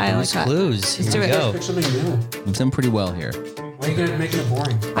Clues. I like Booze that. Clues. Here do we it. go. Pick something new. We've done pretty well here. Why are you gonna make it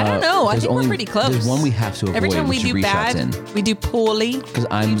boring? I don't know. I There's think only- we're pretty close. There's one we have to avoid. Every time we which is do reshots bad, in. we do poorly. Because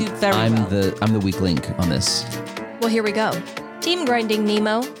I'm do very well. the weak link on this. Well, here we go. Team Grinding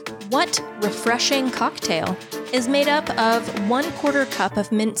Nemo. What refreshing cocktail is made up of 1/4 cup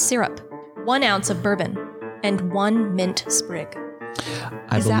of mint syrup, 1 ounce of bourbon, and 1 mint sprig?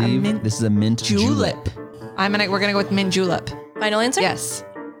 I Is that a believe mint this is a mint julep. We're gonna go with mint julep. Final answer? Yes.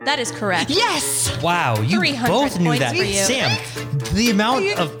 That is correct. Yes. Wow, you 300 both knew points that. for you. Sam, the amount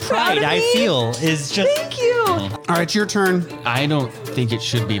you of proud pride of I me? feel is just. Thank you. All right, your turn. I don't think it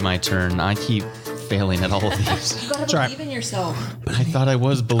should be my turn. I keep failing at all of these. You gotta Sorry. believe in yourself. I thought I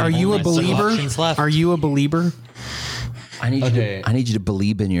was believing. Are you a myself. believer? Options left. Are you a believer? I need Okay. you. I need you to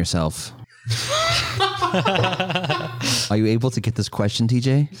believe in yourself. Are you able to get this question,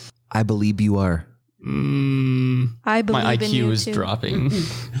 TJ? I believe you are. I believe My in IQ you is too. dropping.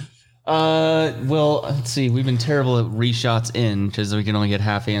 Well, let's see. We've been terrible at reshots in because we can only get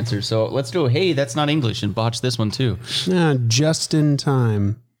half answers. So let's do. Hey, that's not English, and botch this one too. Just in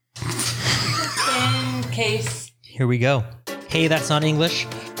time. In case. Here we go. Hey, That's Not English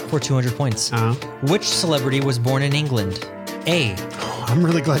for 200 points. Which celebrity was born in England? A. I'm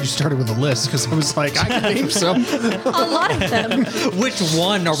really glad you started with a list because I was like, I can name some. A lot of them. Which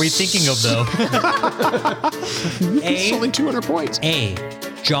one are we thinking of, though? It's only 200 points. A.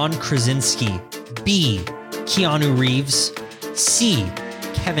 John Krasinski. B. Keanu Reeves. C.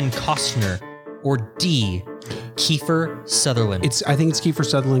 Kevin Costner. Or D. Kiefer Sutherland. I think it's Kiefer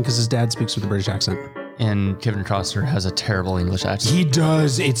Sutherland because his dad speaks with a British accent. And Kevin Costner has a terrible English accent. He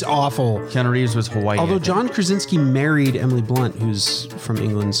does. It's awful. Keanu Reeves was Hawaii. Although I think. John Krasinski married Emily Blunt, who's from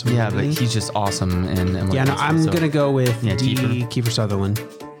England. So Yeah, but maybe- he's just awesome. And Emily yeah, no, Blunt's I'm so- gonna go with Yeah, D. Kiefer. Kiefer Sutherland.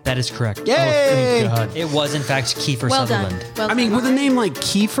 That is correct. Yay! Oh, thank God. It was, in fact, Kiefer Well done. Sutherland. Well I mean, done. with a name like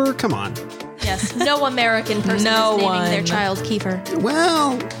Kiefer, come on. Yes, no American person No is naming their one. child Kiefer.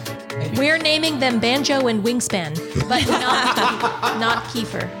 Well, We're naming them Banjo and Wingspan, but not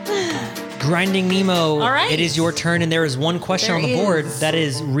Kiefer. Grinding Nemo. All right. It is your turn, and there is one question There on the board is. that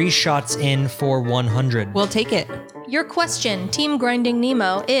is reshots in for 100. We'll take it. Your question, Team Grinding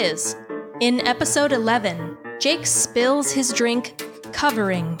Nemo, is in episode 11, Jake spills his drink,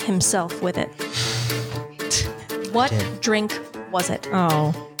 covering himself with it. What drink was it?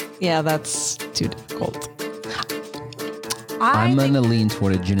 Oh, yeah, that's too difficult. I'm gonna lean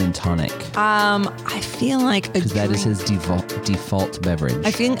toward a gin and tonic I feel like a because that is drink- his default beverage.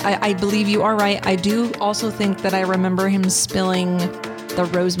 I believe you are right. I do also think that I remember him spilling the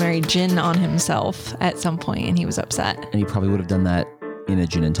rosemary gin on himself at some point, and he was upset. and he probably would have done that in a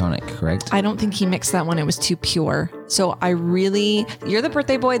gin and tonic, correct? I don't think he mixed that one. It was too pure. So you're the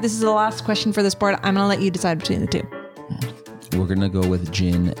birthday boy. This is the last question for this board. I'm going to let you decide between the two. We're gonna go with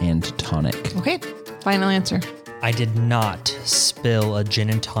gin and tonic. Okay. Final answer. I did not spill a gin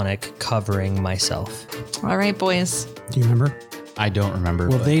and tonic covering myself. All right, boys. do you remember? I don't remember.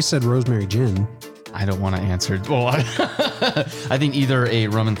 Well, but they said rosemary gin. I don't want to answer. Well, I think either a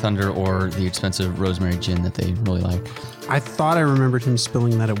Rum and Thunder or the expensive rosemary gin that they really like. I thought I remembered him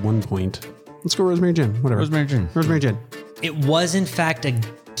spilling that at one point. Let's go rosemary gin. Whatever. Rosemary gin. Rosemary gin. It was, in fact, a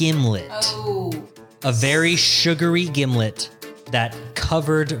gimlet. Oh. A very sugary gimlet that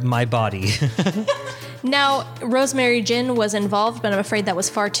covered my body. Now, rosemary gin was involved, but I'm afraid that was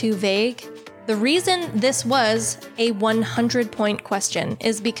far too vague. The reason this was a 100-point question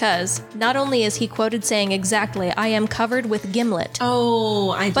is because not only is he quoted saying exactly, I am covered with gimlet,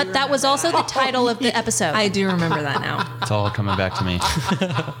 Oh, I do but that was also the title of the episode. I do remember that now. It's all coming back to me.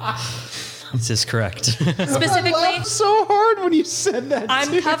 This is correct. Specifically, So hard when you said that.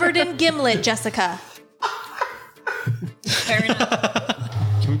 I'm covered in gimlet, Jessica.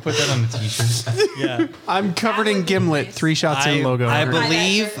 Can Can we put that on the t-shirt? Yeah. I'm covered in Gimlet. 3 shots in logo. I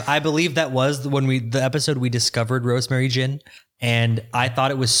believe that was the episode we discovered rosemary gin, and I thought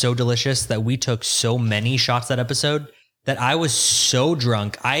it was so delicious that we took so many shots that episode that I was so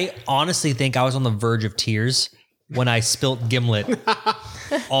drunk. I honestly think I was on the verge of tears when I spilt Gimlet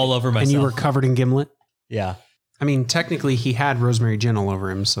all over myself. And you were covered in Gimlet? Yeah. I mean, technically, he had rosemary gin all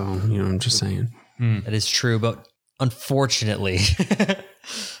over him, so, I'm just saying. That is true, but unfortunately,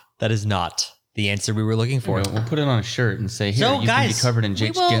 that is not the answer we were looking for. We'll put it on a shirt and say, here, So, you can guys, be covered in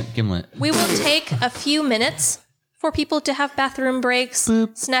Jake's Gimlet. We will take a few minutes for people to have bathroom breaks,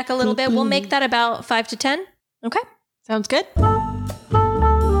 snack a little bit. We'll make that about 5 to 10. Okay? Sounds good.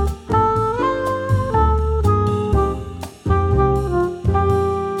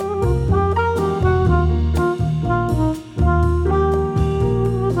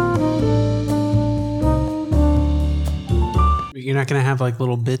 You're not going to have like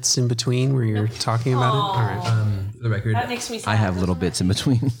little bits in between where you're talking about it? All right. For the record, That makes me sad. I have little bits in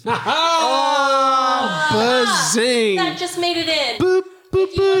between. Buzzing! That just made it in. Boop,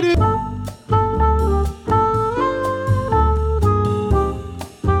 boop, boop, boop.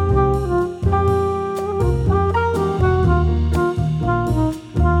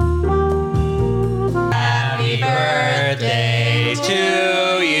 Happy birthday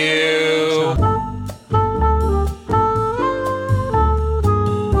to you.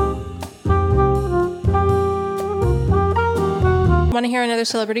 Want to hear another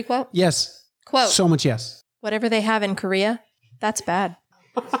celebrity quote? Yes. Quote. So much yes. Whatever they have in Korea, that's bad.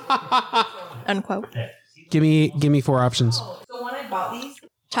 Unquote. Give me 4 options. So when I bought these,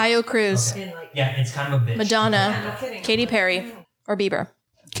 Tayo Cruz, Yeah, it's kind of a bitch. Madonna, Katy Perry, or Bieber.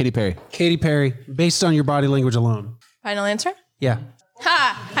 Katy Perry. Katy Perry, based on your body language alone. Final answer? Yeah.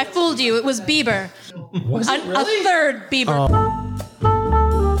 Ha! I fooled you. It was Bieber. A third Bieber.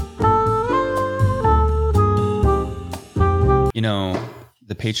 You know,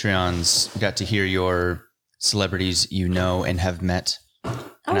 the Patreons got to hear your celebrities you know and have met. And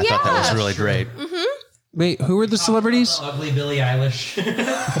I thought that was really great. Wait, who were the celebrities? Ugly Billie Eilish.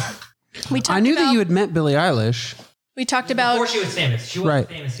 We talked I knew about, that you had met Billie Eilish. We talked Before about she was famous. She wasn't Right.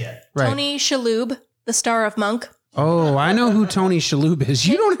 famous yet. Right. Tony Shalhoub, the star of Monk. Oh, I know who Tony Shalhoub is.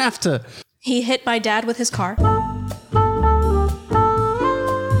 You don't have to. He hit my dad with his car.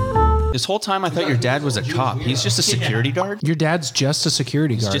 This whole time I thought your dad was a cop. He's just a security guard? Your dad's just a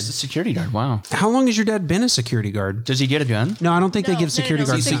security guard. Just a security guard. Wow. How long has your dad been a security guard? Does he get a gun? No, I don't think they No, give no, security no,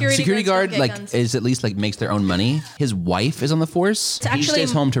 no. guards. Security Guard guards don't like get guns. is at least like makes their own money. His wife is on the force. He actually-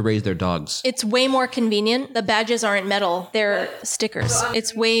 stays home to raise their dogs. It's way more convenient. The badges aren't metal, they're stickers.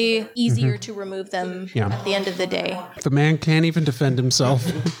 It's way easier to remove them Yeah. at the end of the day. The man can't even defend himself.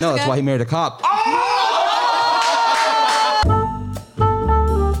 No, that's why he married a cop.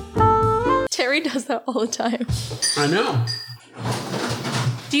 Terry does that all the time. I know.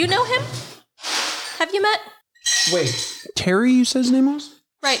 Do you know him? Have you met? Wait, Terry, you said his name was?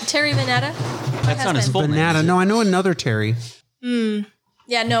 Right, Terry Veneta. That's not his full name. Banana. No, I know another Terry.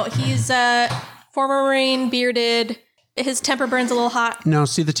 Yeah, no, he's former Marine, bearded. His temper burns a little hot. No,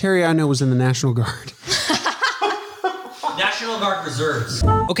 see, the Terry I know was in the National Guard. National Guard Reserves.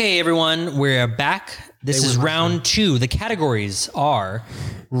 Okay, everyone, we're back. This is round 2. The categories are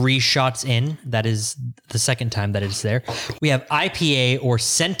reshots in. That is the second time that it's there. We have IPA or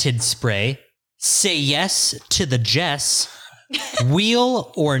scented spray. Say yes to the Jess.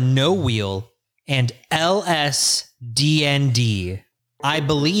 Wheel or no wheel. And LSDND. I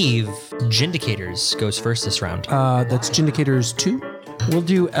believe Gindicators goes first this round. That's Gindicators 2. We'll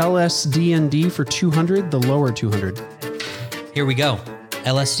do LSD&D for 200, the lower 200. Here we go.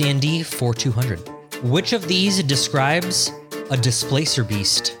 LSD&D for 200. Which of these describes a displacer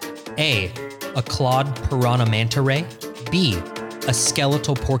beast? A clawed piranha manta ray. B, a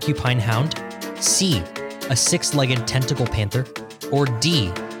skeletal porcupine hound. C, a 6-legged tentacle panther. Or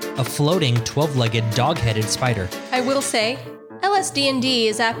D, a floating 12-legged dog-headed spider. I will say, LSD&D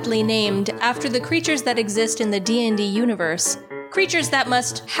is aptly named after the creatures that exist in the D&D universe. Creatures that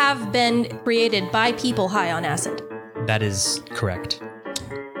must have been created by people high on acid. That is correct.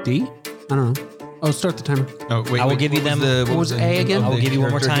 D? I don't know. Oh, start the timer. Oh, wait, I will give you them. What was A again? I will give you one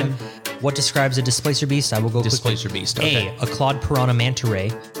more character time. again? What describes a displacer beast? I will go Displacer quickly. beast, okay. A clawed piranha manta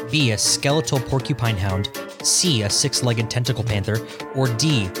ray. B, a skeletal porcupine hound. C, a 6-legged tentacle panther. Or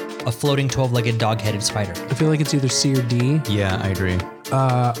D, a floating 12-legged dog-headed spider. I feel like it's either C or D. Yeah, I agree.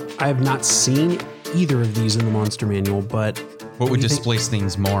 I have not seen either of these in the monster manual, but What would do you think? displace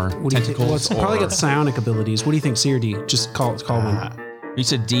things more? What do you think? Well, it's probably got psionic abilities. What do you think, C or D? Just call one. You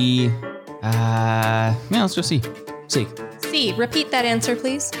said D. Yeah, let's go C. C. C. Repeat that answer,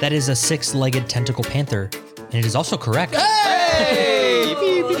 please. That is a 6-legged tentacle panther, and it is also correct. Good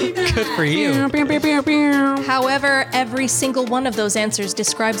for you. However, every single one of those answers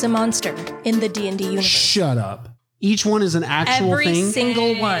describes a monster in the D&D universe. Shut up. Each one is an actual Every thing.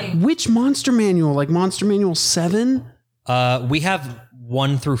 single one. Which monster manual? Like Monster Manual 7? We have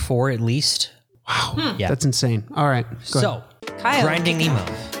 1 through 4 at least. Wow. Yeah. That's insane. All right. Go ahead. So, Kyle. Grinding Nemo,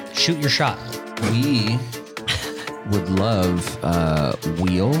 shoot your shot. We would love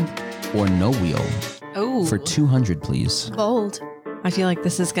wheel or no wheel Oh, for 200, please. Bold. I feel like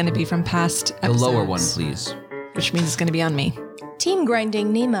this is going to be from past The episodes. lower one, please. Which means it's going to be on me. Team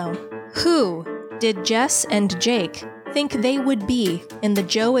Grinding Nemo. Who did Jess and Jake think they would be in the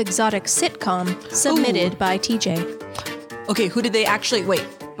Joe Exotic sitcom submitted by TJ? Okay, who did they actually... Wait,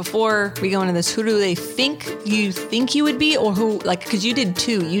 before we go into this, who do they think you would be? Or who, like, because you did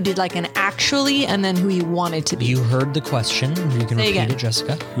 2. You did like an actually and then who you wanted to be. You heard the question. You can Say repeat again. it,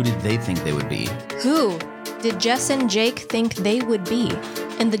 Jessica. Who did they think they would be? Who did Jess and Jake think they would be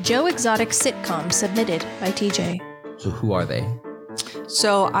in the Joe Exotic sitcom submitted by TJ? So who are they?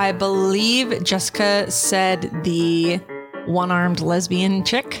 So I believe Jessica said the one-armed lesbian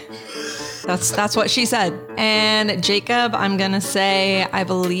chick. That's what she said. And Jacob, I'm going to say, I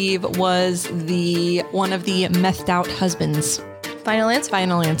believe was one of the methed out husbands. Final answer?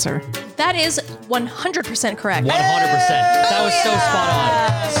 Final answer. That is 100% correct. 100%. That was so spot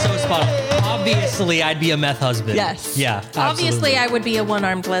on. So spot on. Obviously, I'd be a meth husband. Yes. Yeah. Obviously, absolutely. I would be a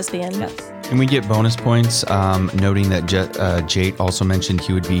one-armed lesbian. Yes. And we get bonus points, noting that Jate also mentioned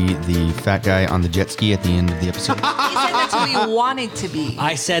he would be the fat guy on the jet ski at the end of the episode. He said that's who he wanted to be.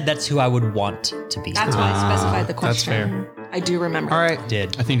 I said that's who I would want to be. That's why I specified the That's question. I do remember. All right.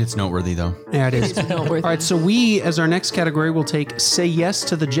 Did. I think it's noteworthy, though. Yeah, it is. noteworthy. All right. So we, as our next category, will take Say Yes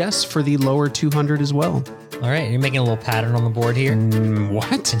to the Jess for the lower 200 as well. All right. You're making a little pattern on the board here. What?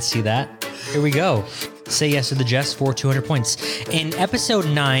 Can see that. Here we go. Say yes to the Jess for 200 points. In episode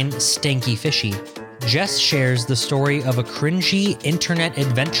 9, Stanky Fishy, Jess shares the story of a cringy internet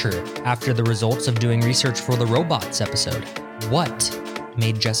adventure after the results of doing research for the Robots episode. What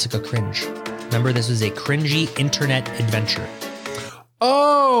made Jessica cringe? Remember, this was a cringy internet adventure.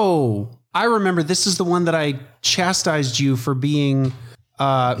 Oh, I remember. This is the one that I chastised you for being,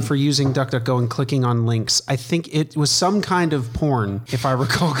 for using DuckDuckGo and clicking on links. I think it was some kind of porn, if I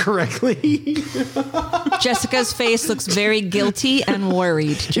recall correctly. Jessica's face looks very guilty and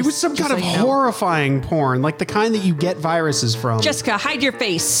worried. It was some kind of horrifying porn, like the kind that you get viruses from. Jessica, hide your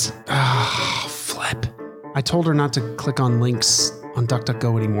face. Flip. I told her not to click on links on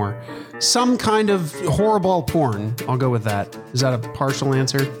DuckDuckGo anymore. Some kind of horrible porn. I'll go with that. Is that a partial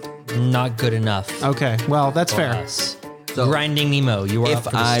answer? Not good enough. Okay, well, that's for fair. us. So, Grinding Nemo, you are up If for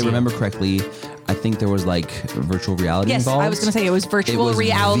the I steal. remember correctly, I think there was like virtual reality Yes, involved. I was going to say it was virtual It was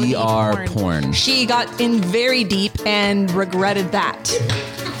reality VR porn. She got in very deep and regretted that.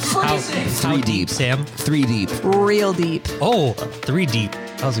 How 3 deep, Sam? 3 deep. Real deep. Oh, 3 deep.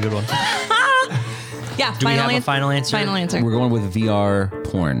 That was a good one. Yeah, Do we have a final answer? Final answer. We're going with VR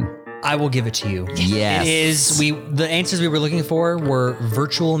porn. I will give it to you. Yes. It is the answers we were looking for were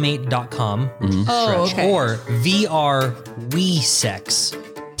virtualmate.com Oh, stretch, okay. or VR Wii Sex.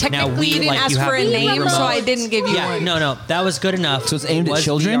 Technically, we, you didn't like, ask you for a have name, remote. so I didn't give you Yeah, one. no, that was good enough. So it's aimed It at was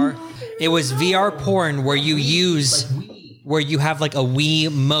children? VR. It was VR porn where you have like a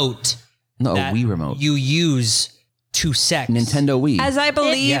Wii mote No, a that Wii remote. you use to sex. Nintendo Wii. As I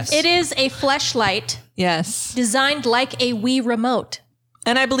believe, Yes. It is a fleshlight yes. designed like a Wii remote.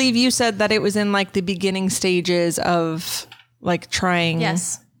 And I believe you said that it was in like the beginning stages of like trying.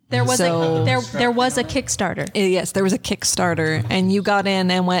 Yes. There was So- there was a Kickstarter. Yes, there was a Kickstarter, and you got in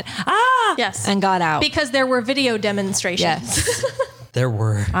and went Yes. and got out. Because there were video demonstrations. Yes, There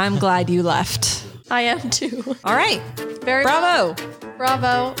were. I'm glad you left. I am too. All right, Very bravo.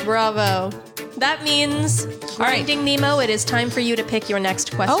 Bravo. That means, Grinding Nemo, it is time for you to pick your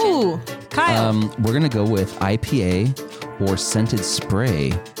next question. Oh, Kyle, We're going to go with IPA or scented spray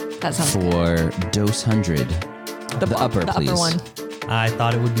that sounds for Dose 100. The upper, the please. upper one. I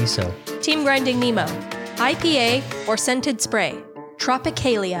thought it would be so. Team Grinding Nemo, IPA or scented spray?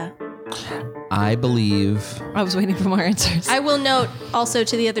 Tropicalia. I believe I was waiting for more answers. I will note also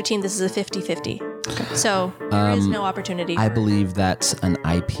to the other team, this is a 50-50. So there is no opportunity. I believe that's an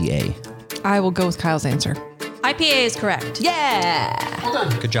IPA. I will go with Kyle's answer. IPA is correct. Yeah.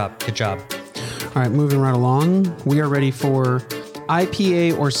 Good job. All right, moving right along. We are ready for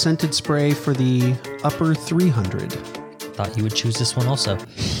IPA or scented spray for the upper 300. Thought you would choose this one also.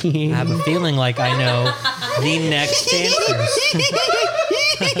 I have a feeling like I know the next answers.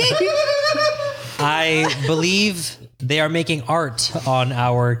 I believe They are making art on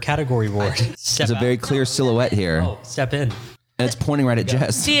our category board. Step There's a very out. clear silhouette here. Oh, step in. And it's pointing right at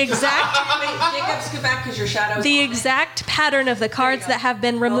Jess. The exact Jacob, scoot back because your shadow. the exact pattern of the cards that have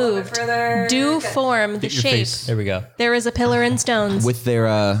been removed do form the Hit your shape. face. There we go. There is a pillar and stones. With their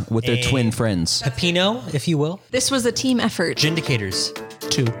twin friends. Pepino, if you will. This was a team effort. Gindicators.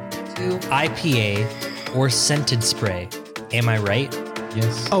 2. IPA or scented spray. Am I right?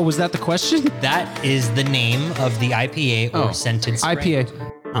 Yes. Oh, was that the question? That is the name of the IPA or scented spray.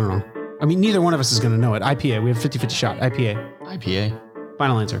 IPA. I don't know. I mean, neither one of us is going to know it. IPA. We have 50-50 shot. IPA. IPA.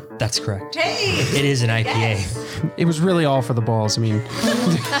 Final answer. That's correct. It is an IPA. It was really all for the balls. I mean,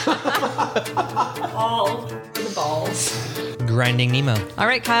 All for the balls. Grinding Nemo. All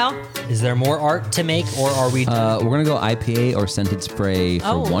right, Kyle. Is there more art to make, or are we? We're going to go IPA or scented spray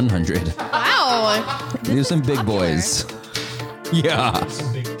for 100. Wow. These are some big boys. Yeah.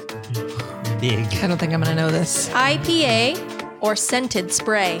 big? I don't think I'm going to know this. IPA or scented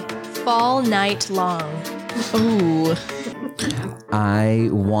spray. Fall night long. Ooh. I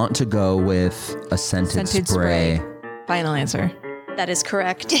want to go with a scented spray. Final answer. That is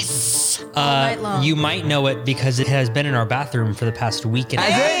correct. Yes. All night long. You might know it because it has been in our bathroom for the past week and a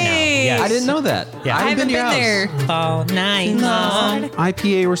half now. Hey! Yes. I didn't know that. Yeah. I haven't been to your there. house. All night long.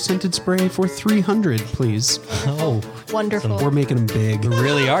 IPA or scented spray for 300, please. Oh, Wonderful. We're making them big. we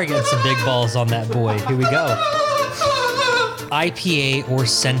really are getting some big balls on that boy. Here we go. IPA or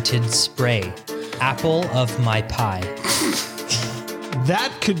scented spray. Apple of my pie.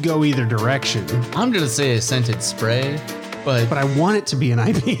 That could go either direction, I'm gonna say a scented spray, but but I want it to be an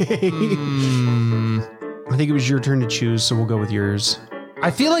IPA. I think it was your turn to choose, so we'll go with yours.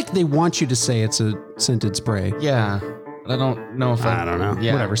 I feel like they want you to say it's a scented spray. yeah, but I don't know if I don't know.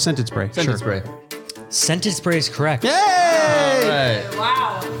 Yeah, Whatever. Scented spray. Scented Sure. spray. Scented spray is correct. All right.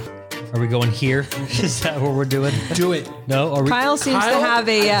 Are we going here? Is that what we're doing? Do it. No? Are we, Kyle seems to have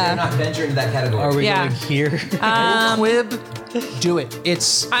a. not venture into that category. are we Yeah. going here? Quib. Do it.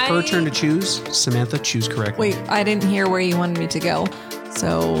 It's her I- turn to choose. Samantha, choose correctly. Wait, I didn't hear where you wanted me to go.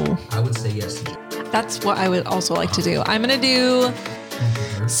 So I would say yes. that's what I would also like to do. I'm going to do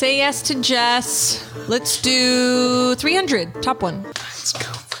say yes to Jess. Let's do 300. Top one. Let's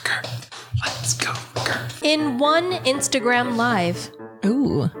go for girl. Let's go for girl. In one Instagram live,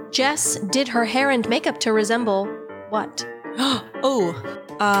 Ooh. Jess did her hair and makeup to resemble what? Oh.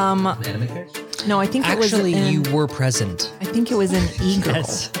 No, I think Actually, it was you were present. I think it was an e-girl.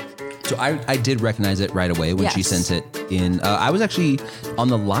 Yes. So I did recognize it right away when she Yes. sent it in. I was actually on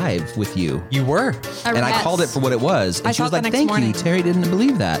the live with you. You were. And I Yes. called it for what it was. And I she was saw it like, the next thank morning. you. Terry didn't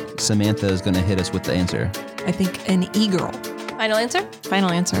believe that. Samantha is going to hit us with the answer. I think an e-girl. Final answer?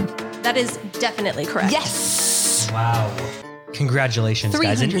 Final answer. That is definitely correct. Yes. Wow. Congratulations,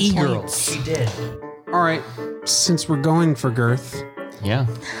 guys. An 300 e-girl. points. She did. All right. Since we're going for girth, Yeah.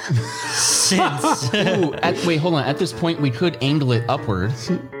 Since. Ooh, wait, hold on. At this point, we could angle it upward.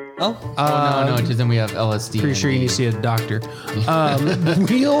 Oh. No, because then we have LSD. pretty sure you need to see a doctor.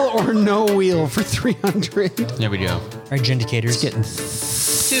 Wheel or no wheel for 300? There we go. All right, Gindicators. Getting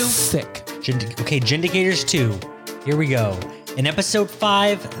thick. Okay, Gindicators 2. Here we go. In episode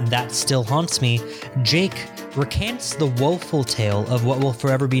 5, That Still Haunts Me, Jake recants the woeful tale of what will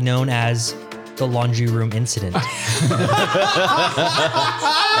forever be known as the laundry room incident.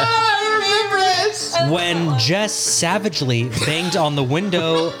 When Jess savagely banged on the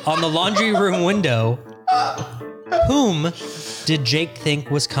laundry room window, whom did Jake think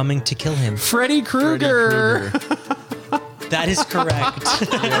was coming to kill him? Freddy Krueger. That is correct.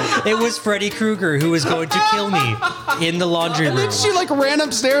 It was Freddy Krueger who was going to kill me in the laundry room. And then she like ran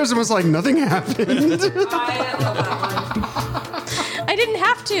upstairs and was like, nothing happened. I didn't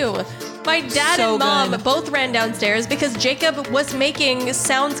have to. My dad So and mom good. both ran downstairs because Jacob was making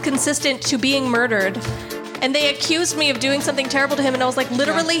sounds consistent to being murdered. And they accused me of doing something terrible to him. And I was like,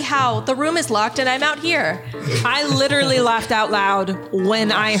 literally how? The room is locked and I'm out here. I literally laughed out loud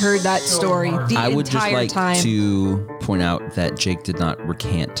when I heard that story the I would just entire like time. to point out that Jake did not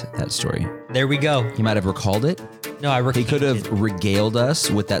recant that story. There we go. He might have recalled it. No, I He could have regaled us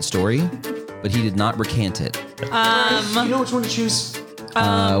with that story, but he did not recant it. You know which one to choose? We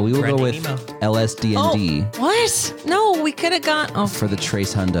will go Grinding with Nemo. LSD&D What? No, we could have gone. Oh, for the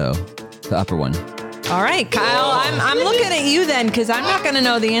Trace Hundo, the upper one. all right, Kyle. I'm looking at you then because I'm not going to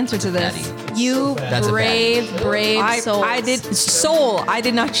know the answer to this. You That's a brave soul. I did soul. I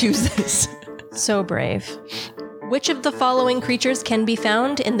did not choose this. So brave. Which of the following creatures can be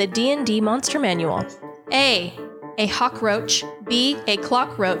found in the D&D Monster Manual? A hawk roach, B, a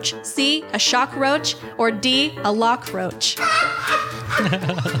clock roach, C, a shock roach, or D, a lock roach?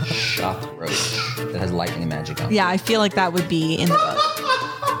 Shock roach that has lightning and magic on it. Yeah, I feel like that would be in the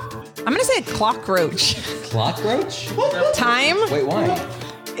book. I'm gonna say a clock roach. Clock roach? Time? Wait, why?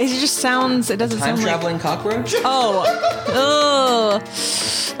 It just sounds. It doesn't Time sound like. traveling cockroach? Oh.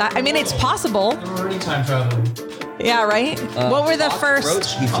 I mean, it's possible. Already time traveling. Yeah, right? What were the Clock first?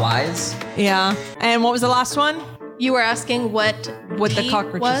 roach? He flies? Yeah. And what was the last one? You were asking what The D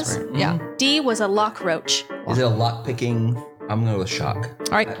cockroaches was? were. Yeah. D was a lock roach. Is it a lock picking? I'm gonna go with shock.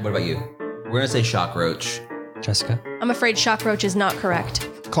 All right. What about you? We're gonna say shock roach. Jessica. I'm afraid shock roach is not correct.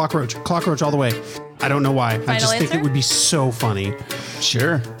 Cockroach all the way. I don't I Final just think answer? it would be so funny.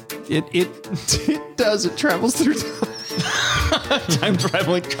 Sure. It does. It travels through time. Time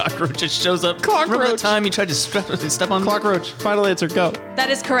traveling cockroach just shows up. Remember the Cockroach. time you tried to step on Cockroach. Final answer. Go. That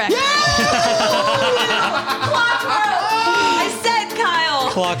is correct. I said Kyle.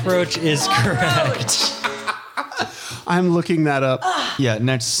 Clockroach is correct. I'm looking that up. Yeah,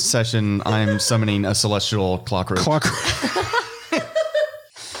 next session I'm summoning a celestial clockroach. Cockroach.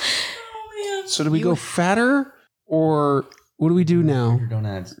 So do we go fatter or what do we do now?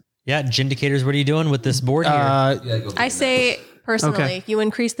 Donuts. Yeah, Gindicators, what are you doing with this board here? I say personally, Okay. you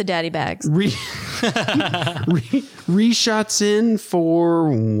increase the daddy bags. Reshots in for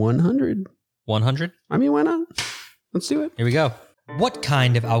 100. 100? I mean, why not? Let's do it. Here we go. What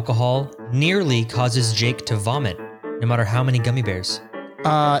kind of alcohol nearly causes Jake to vomit, no matter how many gummy bears?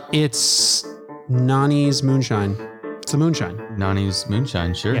 It's Nani's moonshine. It's the moonshine. Nani's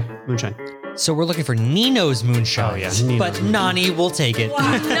moonshine, sure. Yeah, moonshine. So we're looking for Nino's moonshine. Oh, yeah, Nino's But Nani will take it.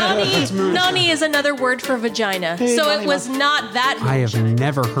 Nani is another word for vagina. So it was not that. I have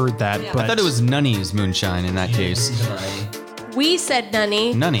never heard that, I but thought it was Nunny's moonshine in that case. We said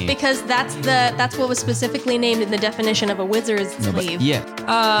nunny. Nunny. Because that's what was specifically named in the definition of a wizard's sleeve. Yeah.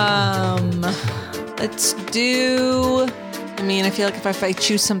 Let's do. I mean, I feel like if I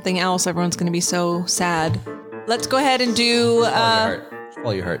choose something else, everyone's going to be so sad. Let's go ahead and do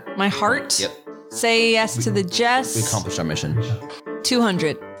Follow your heart. my heart. Yep. Say yes to the Jess. We accomplished our mission.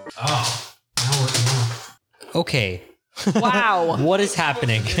 200. Okay. Wow. What is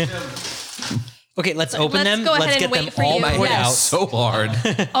happening? Okay, let's open Let's them. go ahead Let's and get wait them for all you. poured Yes. out. So hard.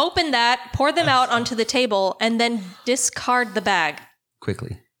 Open that, pour them out onto the table, and then discard the bag.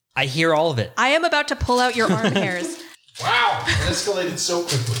 Quickly. I hear all of it. I am about to pull out your arm hairs. wow, it escalated so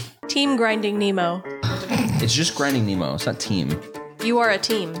quickly. Team Grinding Nemo. It's just grinding Nemo. It's not team. You are a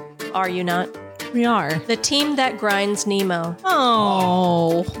team, are you not? We are. The team that grinds Nemo.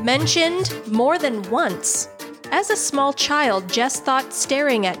 Oh. Mentioned more than once. As a small child, Jess thought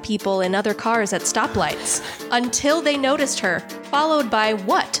staring at people in other cars at stoplights until they noticed her, followed by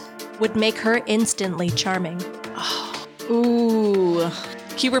what would make her instantly charming. Ooh.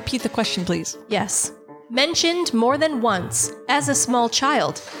 Can you repeat the question, please? Yes. Mentioned more than once. As a small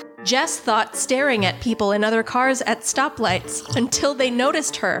child, Jess thought staring at people in other cars at stoplights until they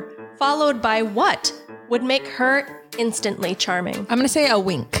noticed her, followed by what would make her instantly charming. I'm going to say a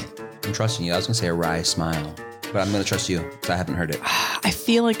wink. I'm trusting you. I was going to say a wry smile. But I'm going to trust you because I haven't heard it. I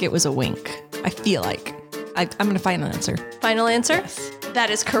feel like it was a wink. I feel like. I'm going to find an answer. Final answer? Yes. That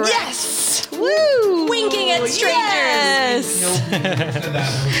is correct. Yes! Woo! Winking at strangers.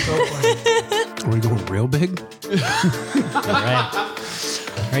 Yes! Are we going real big? All right.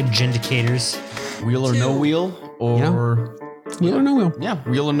 All right, Gindicators. Wheel or no wheel? Or Wheel or no wheel? yeah,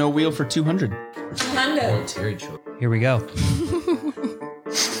 wheel or no wheel for 200. Terry chose. Here we go.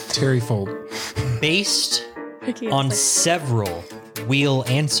 Terry Fold. Based on several wheel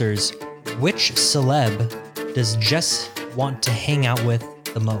answers, which celeb does Jess want to hang out with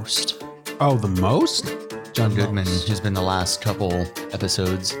the most? Oh, the most? John Goodman has been the last couple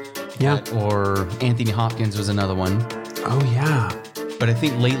episodes. Yeah. Or Anthony Hopkins was another one. Oh, yeah. But I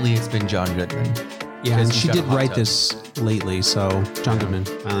think lately it's been John Goodman. Yeah, Because and he's she got a did hot write tub. this lately, so John Goodman.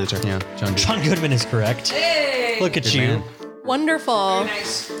 Final answer. Yeah, John Goodman. John Goodman is correct. Look at Good you. man. Wonderful.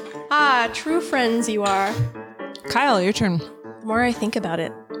 Ah, true friends you are. Kyle, your turn. The more I think about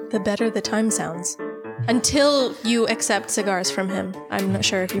it, the better the time sounds. Until you accept cigars from him. I'm not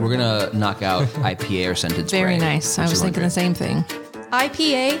sure if you We're going to knock out IPA or scented spray. Very nice. I which was is thinking the same thing.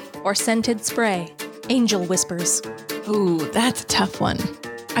 IPA or scented spray. Angel whispers. Ooh, that's a tough one.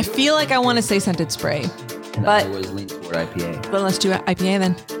 I feel like I want to say scented spray, And but- I was leaning toward IPA. but let's do IPA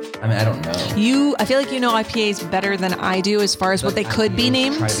then. I mean, I don't know. I feel like you know IPAs better than I do as far as what they could be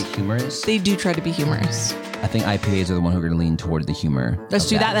named. Try to be humorous. They do try to be humorous. I think IPAs are the one who are going to lean toward the humor. Let's of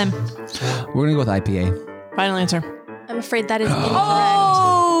do that then. We're going to go with IPA. Final answer. I'm afraid that is incorrect.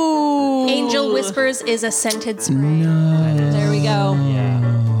 Oh! Angel whispers is a scented spray. There we go.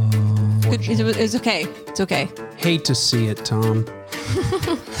 good. It's okay. It's okay. Hate to see it, Tom.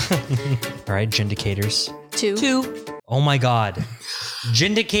 All right, Gindicators. 2. 2. Oh my God.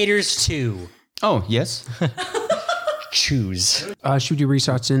 Gindicators 2. Oh, yes. Choose. Should we do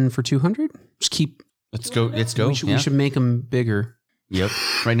reshots in for 200? Just keep. Let's go. We should make them bigger. Yep.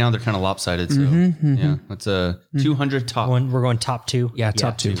 Right now they're kind of lopsided. So yeah, it's a 200 top. We're going top 2. Yeah,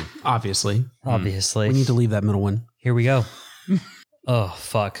 top 2. Obviously. Obviously. We need to leave that middle one. Here we go. Oh,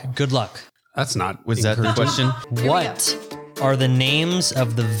 fuck. Good luck. That's not. Was that the question? What are the names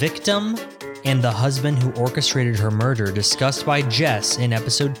of the victim and the husband who orchestrated her murder discussed by Jess in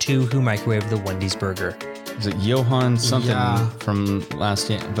episode 2 Who Microwaved the Wendy's Burger? Is it Johan something Yeah. from last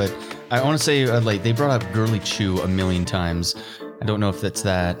year? But I want to say like they brought up Girly Chew a million times. I don't know if that's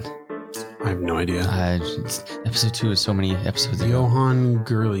that. I have no idea. Episode 2 is so many episodes ago. Johan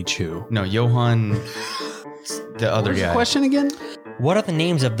Girly Chew. No, Johan, the other guy. Question again? What are the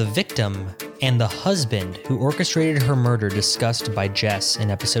names of the victim and the husband who orchestrated her murder discussed by Jess in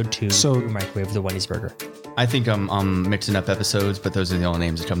episode 2 Who Microwaved the Wendy's Burger? I think I'm mixing up episodes, but those are the only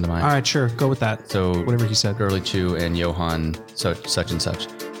names that come to mind. All right, sure. Go with that. So whatever he said. Girly Chew and Johan, such and such.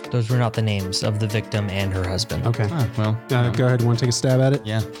 Those were not the names of the victim and her husband. Okay. Oh, well, Go ahead. Want to take a stab at it?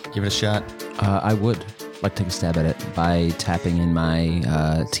 yeah, give it a shot. I would like to take a stab at it by tapping in my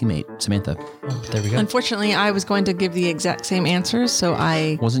teammate, Samantha. There we go. Unfortunately, I was going to give the exact same answers, so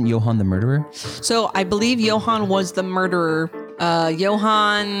Wasn't Johan the murderer? I believe Johan was the murderer.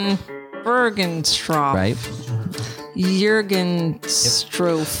 Johan Bergenstraff. Right? Jürgen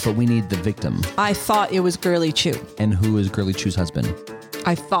Stroff. But we need the victim. I thought it was Girly Chew. And who is Girly Chew's husband?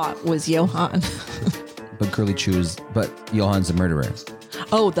 I thought was Johan. But Johan's the murderer.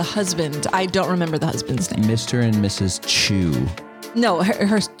 Oh, the husband. I don't remember the husband's name. Mr. and Mrs. Chew. No,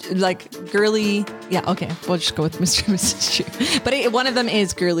 her like Girly. Yeah, okay. We'll just go with Mr. and Mrs. Chew. But one of them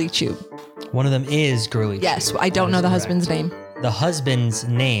is Girly Chew. One of them is Girly Chew. Yes, I don't know the husband's name. The husband's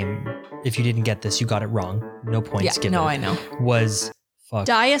name, if you didn't get this, you got it wrong. No points Yeah, given. no, I know. Was fuck.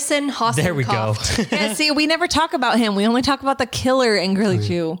 Dyson Hasselhoff. There we go. Yeah, see, we never talk about him. We only talk about the killer in Girly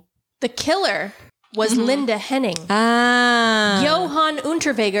Chew. The killer was Linda Henning. Ah. Johann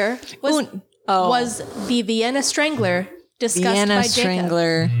Unterweger was the Vienna Strangler discussed Vienna by Jacob.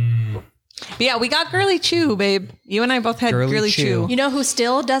 Strangler. But yeah, we got Girly Chew, babe. You and I both had Girly Girly Chew. Chew. You know who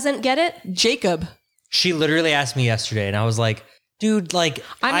still doesn't get it? Jacob. She literally asked me yesterday, and I was like, dude, like,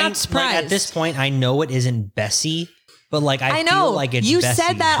 I'm not Like, surprised. at this point, I know it isn't Bessie, but like, I know. feel like it's you Bessie.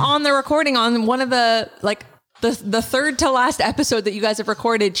 said that on the recording on one of the, like, the third to last episode that you guys have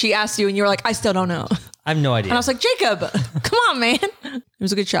recorded. She asked you, and you were like, I still don't know. I have no idea. And I was like, Jacob, come on, man. It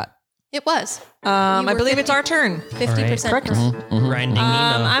was a good shot. It was. I were believe it's our turn. 50% Correct. correct. Grinding Nemo.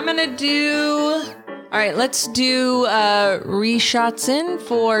 I'm going to do... All right, let's do reshots in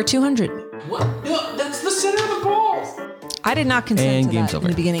for 200. What? That's the center of the ball. I did not consent And to game's that over.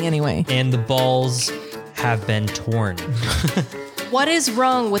 in the beginning anyway. And the balls have been torn. What is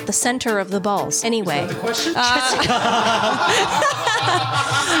wrong with the center of the balls? Anyway,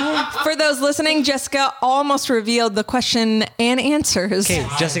 For those listening, Jessica almost revealed the question and answers Okay,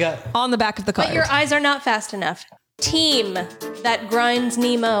 Jessica. on the back of the card. but your eyes are not fast enough. Team that grinds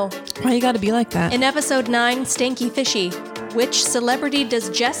Nemo. Why you got to be like that? In episode 9, Stanky Fishy, which celebrity does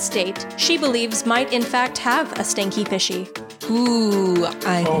Jess state she believes might in fact have a stanky fishy? Ooh,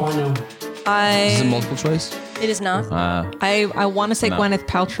 I know. Is it I multiple choice? It is not. I want to say No. Gwyneth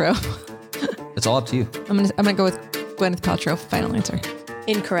Paltrow. It's all up to you. I'm gonna go with Gwyneth Paltrow. Final answer.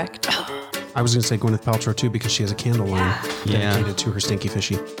 Incorrect. I was going to say Gwyneth Paltrow too because she has a candle line Yeah. dedicated to her stinky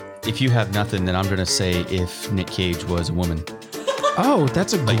fishy. If you have nothing, then I'm gonna say if Nick Cage was a woman. Oh,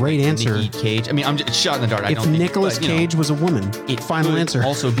 that's a great answer. Nikki Cage. I mean, I'm just shot in the dark. I If don't think, Nicolas but, you know, Cage was a woman, it final could answer.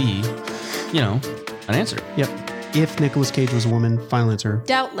 Also be, an answer. Yep. If Nicolas Cage was a woman, final answer.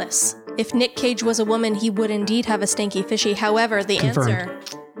 Doubtless. If Nick Cage was a woman, he would indeed have a stanky fishy. However, the Confirmed. answer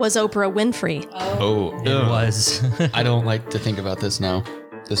was Oprah Winfrey. Oh, It was. I don't like to think about this now.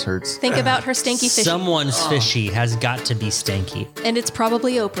 This hurts. Think about her stanky fishy. Someone's fishy has got to be stanky. And it's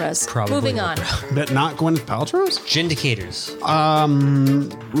probably Oprah's. Probably Moving on. But not Gwyneth Paltrow's? Gindicators.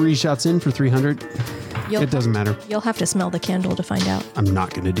 Reshots in for 300. You'll, It doesn't matter. you'll have to smell the candle to find out. I'm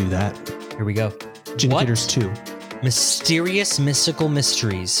not going to do that. Here we go. Gindicators 2. Mysterious mystical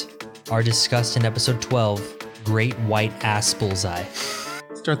mysteries are discussed in episode 12, Great White Ass Bullseye.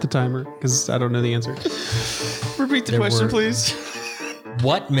 Start the timer because I don't know the answer. Repeat the There question, were- please.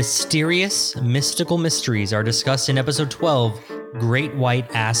 What mysterious mystical mysteries are discussed in episode 12, Great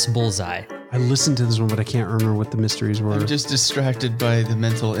White Ass Bullseye? I listened to this one, but I can't remember what the mysteries were. I'm just distracted by the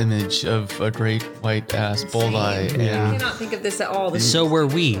mental image of a great white ass bullseye. Yeah. I cannot think of this at all. So were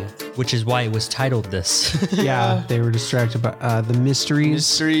we, which is why it was titled this. Yeah, they were distracted by the mysteries.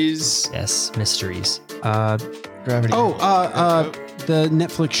 Mysteries. Yes, mysteries. Gravity. The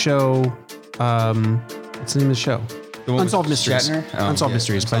Netflix show. What's the name of the show? The one with Unsolved Mysteries. Shatner? Oh, Unsolved yeah,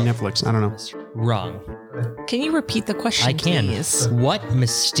 Mysteries by Netflix. I don't know. Wrong. Can you repeat the question, I can. please? What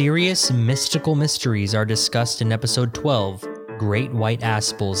mysterious mystical mysteries are discussed in episode 12, Great White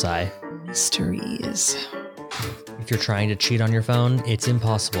Ass Bullseye? Mysteries. If you're trying to cheat on your phone, it's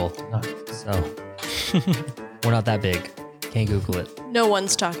impossible. So, we're not that big. Can't Google it. No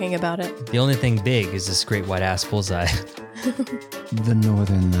one's talking about it. The only thing big is this great white ass bullseye. The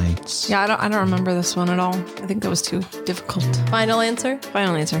Northern Lights. Yeah, I don't remember this one at all. I think that was too difficult. Final answer?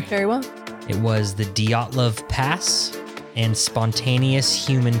 Final answer. Very well. It was the Dyatlov Pass and spontaneous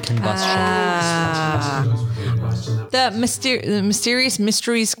human combustion. The mysterious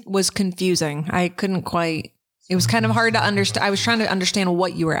mysteries was confusing. I couldn't quite. It was kind of hard to understand. I was trying to understand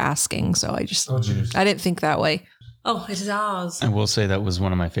what you were asking, so I didn't think that way. Oh, it is ours. I will say that was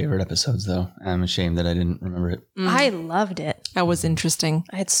one of my favorite episodes, though. I'm ashamed that I didn't remember it. I loved it. That was interesting.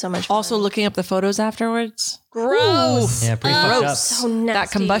 I had so much fun. Also, looking up the photos afterwards. Gross. Yeah, pretty fucked up. So nasty.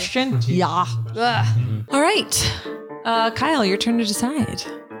 That combustion. Yeah. Ugh. All right, Kyle, your turn to decide.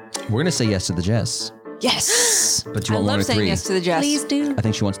 We're gonna say yes to the Jess, Yes. but you I want one love or saying three? yes to the Jess. Please do. I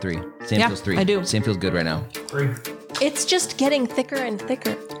think she wants 3. Sam Yeah, feels 3. I do. Sam feels good right now. It's just getting thicker and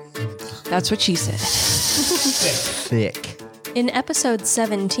thicker. That's what she said. Thick. In episode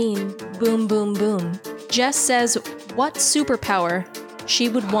 17, Boom Boom Boom, Jess says what superpower she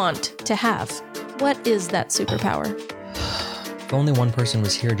would want to have. What is that superpower? If only one person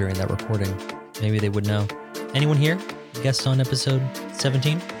was here during that recording, maybe they would know. Anyone here? Guest on episode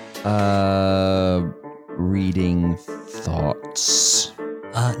 17? Reading thoughts.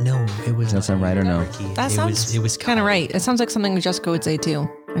 No, it was. Does that sound right or no? Ricky. That sounds It was kind of right. It sounds like something Jessica would say too.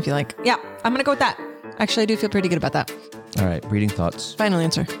 I feel like, yeah, I'm gonna go with that. Actually, I do feel pretty good about that. All right, reading thoughts. Final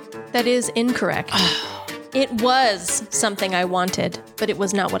answer. That is incorrect. It was something I wanted, but it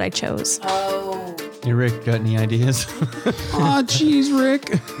was not what I chose. Hey, Rick, got any ideas? Oh, jeez,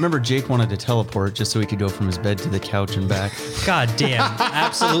 Rick. Remember, Jake wanted to teleport just so he could go from his bed to the couch and back. God damn.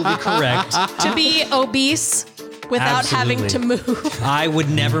 Absolutely correct. To be obese without having to move. I would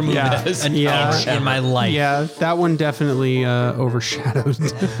never move Yeah. an Yeah. inch in my life. Yeah, that one definitely overshadowed.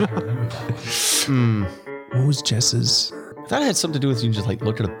 What was Jess's? I thought it had something to do with you just like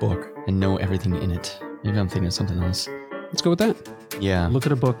look at a book and know everything in it. Maybe I'm thinking of something else. Let's go with that. Yeah. Look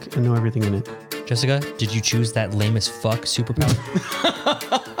at a book and know everything in it. Jessica, did you choose that lame as fuck superpower?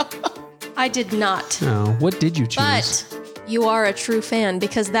 I did not. No, what did you choose? But you are a true fan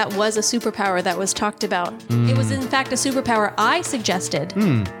because that was a superpower that was talked about. It was, in fact, a superpower I suggested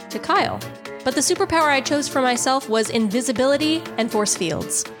to Kyle. But the superpower I chose for myself was invisibility and force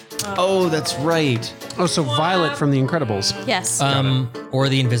fields. Oh, that's right. Oh, so Violet from The Incredibles. Yes. Or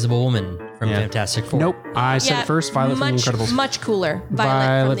the Invisible Woman from Yeah. Fantastic Four? Nope, I said it first. Violet from The Incredibles. Much cooler.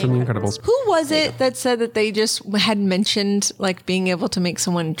 Violet from The Incredibles. Who was it that said that they just had mentioned like being able to make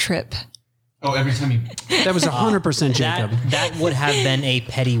someone trip? Oh, every time you. That was 100% Jacob. That would have been a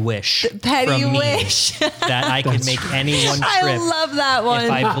petty wish. Petty from me wish. that I could make anyone trip I love that one.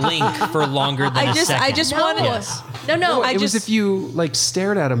 if I blink for longer than a second. I just wanted. Yes. No. It was if you like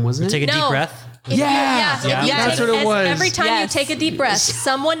stared at him, wasn't it? Take a deep No. breath. Yeah. If you That's take- what it was. Every time Yes. you take a deep breath,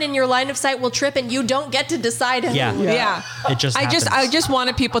 someone in your line of sight will trip and you don't get to decide who. Yeah. Yeah. It just I happens. just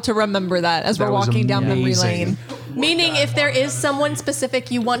wanted people to remember that as That we're was walking down memory amazing. lane. Meaning, if there is someone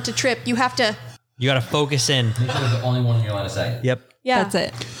specific you want to trip, you have to. You got to focus in. The only one in your line of sight. Yep. Yeah. That's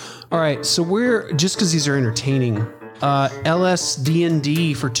it. All right, so we're just because these are entertaining.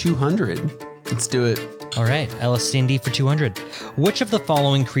 LSD&D for 200. Let's do it. All right. LSD&D for 200. Which of the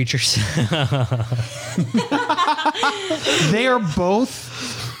following creatures? They are both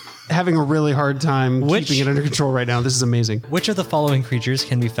having a really hard time keeping it under control right now. This is amazing. Which of the following creatures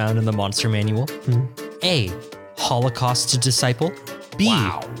can be found in the monster manual? A. Holocaust disciple. B.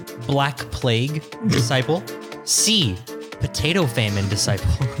 Black plague disciple. C. Potato famine disciple.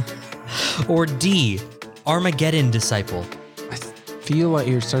 Or D. Armageddon disciple. Feel like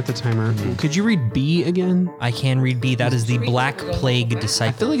you start the timer. Could you read B again? I can read B. That is the Black Plague I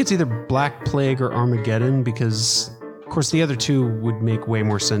disciple. feel like it's either Black Plague or Armageddon because, of course, the other two would make way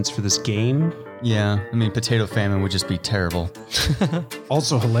more sense for this game. Yeah. I mean, potato famine would just be terrible.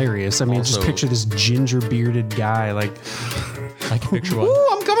 Also hilarious. I mean, just Also- picture this ginger bearded guy like, I can picture one. "Ooh,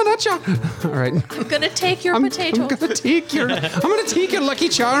 I'm coming at gotcha. All right. I'm gonna take your I'm potatoes. gonna take your Lucky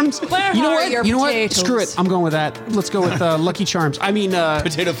Charms. Where you know are what? your You know what? potatoes? Screw it. I'm going with that. Let's go with Lucky Charms. I mean,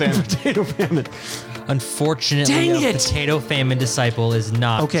 Potato famine. potato famine. Unfortunately, Dang a it. potato famine disciple is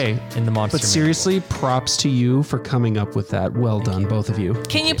not Okay, in the monster. But seriously, props to you for coming up with that. Well done, both of you.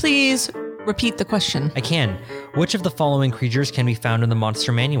 Can you please repeat the question? Manual. I can. Which of the following creatures can be found in the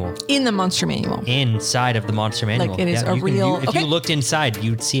monster manual? In the monster manual. Inside of the monster manual. Like it is a you can- real- if okay. you looked inside,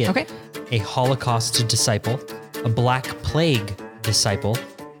 you'd see it. Okay. A Holocaust disciple, a Black Plague disciple,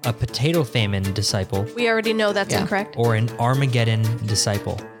 a Potato Famine disciple, We already know that's Yeah. incorrect. or an Armageddon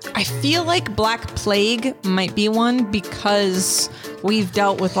disciple. I feel like Black Plague might be one because we've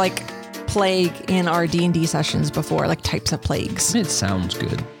dealt with like plague in our D&D sessions before, like types of plagues. It sounds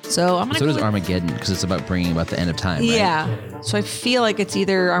good. So I'm gonna So go does with, Armageddon because it's about bringing about the end of time. Right? yeah. So I feel like it's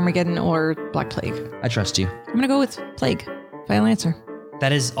either Armageddon or Black Plague. I trust you. I'm gonna go with Plague. Final answer.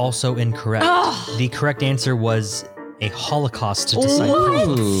 That is also incorrect. Oh. The correct answer was a Holocaust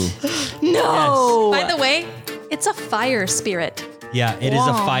disciple. Ooh. No. By the way, it's a fire spirit. Yeah, it is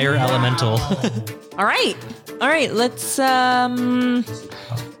a Wow. fire elemental. All right. All right. Let's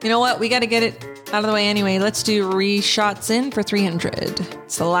you know what? We got to get it out of the way anyway. Let's do reshots in for 300.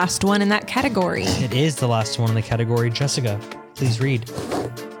 It's the last one in that category. It is the last one in the category. Jessica, please read.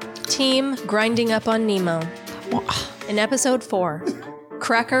 Team grinding up on Nemo. In episode 4,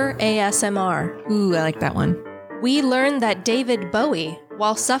 Cracker ASMR, Ooh, I like that one. we learn that David Bowie,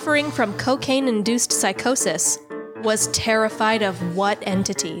 while suffering from cocaine-induced psychosis, was terrified of what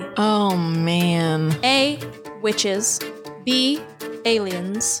entity? Oh man. A. Witches. B.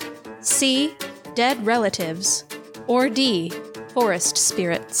 Aliens. C. Dead relatives. Or D. Forest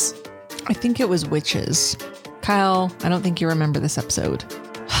spirits. I think it was witches. Kyle, I don't think you remember this episode.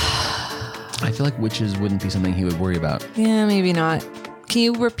 I feel like witches wouldn't be something he would worry about. Yeah, maybe not. Can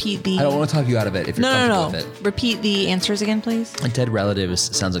you repeat the I don't want to talk you out of it if you're comfortable No. with it. Repeat the answers again, please. A dead relative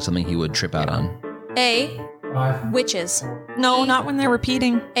sounds like something he would trip out on. A. Witches. No, not when they're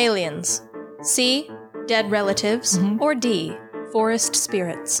repeating. Aliens. C. Dead relatives. Or D. Forest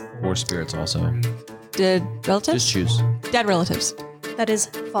spirits. Or spirits also. Dead relatives? Just choose. Dead relatives. That is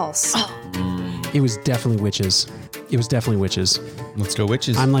false. It was definitely witches. It was definitely witches. Let's go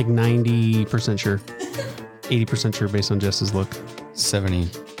witches. I'm like 90% sure. 80% sure based on Jess's look.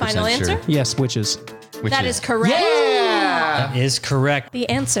 70%. Final answer? Sure. Yes, witches. Witches. That is correct. That is correct. The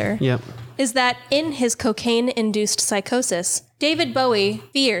answer Yep. is that in his cocaine-induced psychosis, David Bowie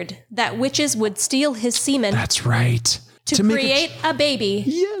feared that witches would steal his semen That's right. to make create a baby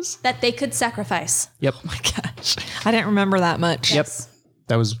Yes. that they could sacrifice. Yep. Oh my gosh. I didn't remember that much. Yep.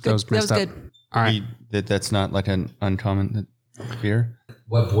 That was That messed was up. good. All right. That's not like an uncommon fear.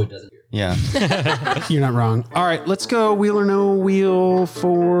 What boy doesn't? Yeah. You're not wrong. All right, let's go wheel or no wheel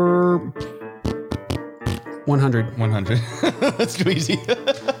for 100. 100. That's too easy.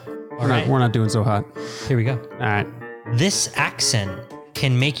 All right, We're not doing so hot. here we go. All right. This accent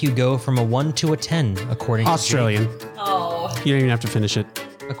can make you go from a 1 to a 10, according Australian. Oh. You don't even have to finish it.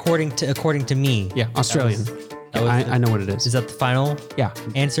 to according to me. Yeah, Australian. that was I know what it is. Is that the final Yeah.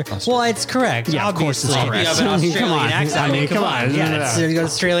 answer? Well, it's correct. Yeah, of course it's obviously. correct. You have an I mean, Australian come on. accent. I mean, come on. Yeah, it's an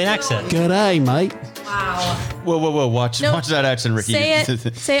Australian accent. Good day, mate. Whoa. Watch No. that accent, Ricky.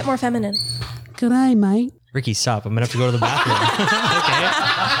 Say it more feminine. Good day, mate. Ricky, stop. I'm gonna have to go to the bathroom.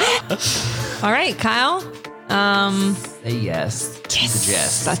 Okay. All right, Kyle. Say yes. Yes.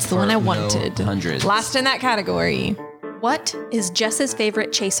 Jess. That's the one I wanted. 100. Last in that category. What is Jess's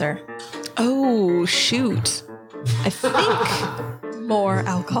favorite chaser? Oh, shoot. I Think more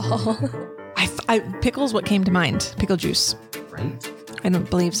alcohol. pickles what came to mind. Pickle juice. Right? I don't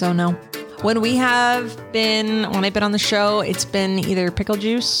believe so, no. When I've been on the show, it's been either pickle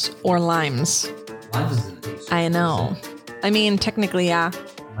juice or limes. I know. I mean, technically, yeah.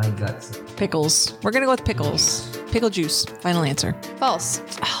 My guts. Pickles. We're going to go with pickles. Pickle juice. Final answer. False.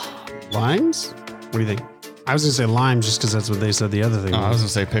 Limes? What do you think? I was going to say limes just because that's what they said the other thing I was.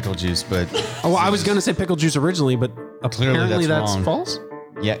 was gonna say pickle juice, but Oh, well, I was going to say pickle juice originally, but Clearly apparently that's wrong. false.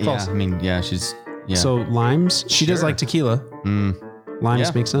 yeah. False. I mean, yeah, she's yeah. So limes? She does Sure. like tequila. Mm, Limes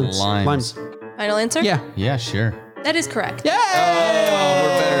Yeah. make sense. Limes. Final answer? Yeah. yeah, sure. That is correct. Yeah.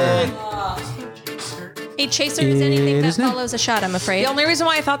 Oh, we're better. A chaser is anything It that is not. follows a shot, I'm afraid. The only reason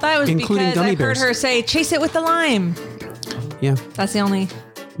why I thought that was Including because gummy I heard bears. her say, chase it with the lime. Yeah. That's the only.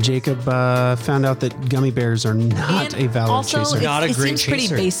 Jacob found out that gummy bears are not And a valid also, chaser. Not a it great seems pretty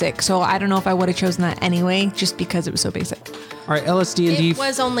chaser. basic, so I don't know if I would have chosen that anyway, just because it was so basic. All right, LSD&D. It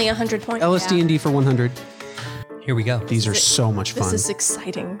was only 100 points. LSD&D for 100. Here we go. These are so much This fun. is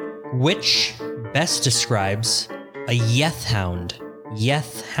exciting. Which best describes a yeth hound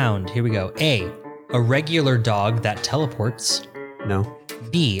Yeth Hound. Here we go. A regular dog that teleports. No.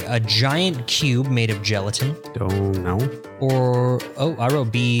 B, a giant cube made of gelatin. Don't know. Or, I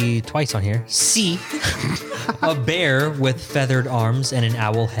wrote B twice on here. C, a bear with feathered arms and an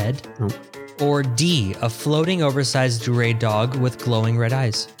owl head. Nope. Or D, a floating oversized gray dog with glowing red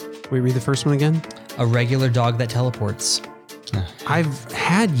eyes. Wait, read the first one again. A regular dog that teleports. I've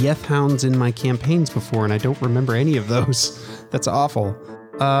had Yeth Hounds in my campaigns before, and I don't remember any of those. That's awful.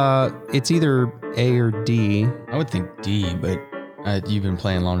 It's either A or D. I would think D, but you've been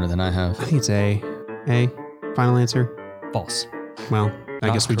playing longer than I have. I think it's A. A. Final answer. False. Well, I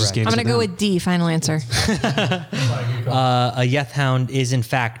Not guess we just correct. gave I'm it going to go with D, final answer. A Yeth Hound is in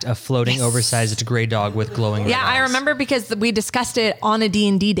fact a floating oversized gray dog with glowing red Yeah, I eyes. remember because we discussed it on a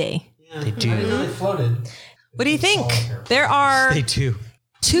D&D day. They do. floated. What do you think? There are They do.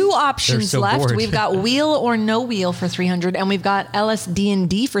 2 options so left. bored. We've got wheel or no wheel for 300, and we've got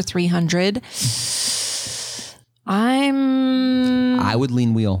LSD&D for 300. I would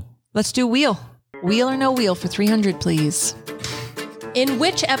lean wheel. Let's do wheel. Wheel or no wheel for 300, please. In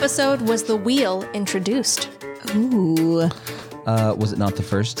which episode was the wheel introduced? Ooh. Was it not the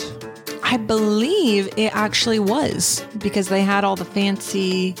first? I believe it actually was because they had all the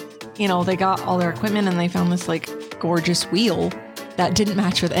fancy, they got all their equipment and they found this like gorgeous wheel that didn't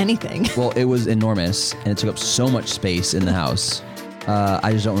match with anything. Well, it was enormous and it took up so much space in the house.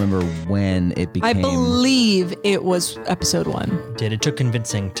 I just don't remember when it became. I believe it was episode 1. It took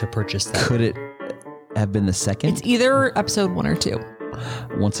convincing to purchase that. Could it have been the second? It's either episode 1 or 2.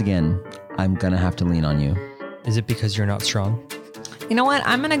 Once again, I'm gonna have to lean on you. Is it because you're not strong? You know what?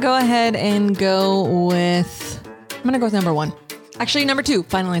 I'm going to go ahead and go with number 1. Actually, number 2,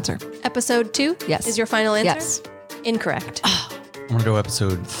 final answer. Episode 2? Yes. Is your final answer? Yes. Incorrect. I'm going to go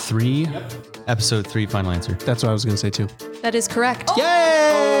episode 3. Yep. Episode 3, final answer. That's what I was going to say too. That is correct.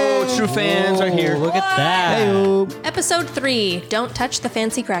 Yay! True fans are here. Look at that. Episode 3, don't touch the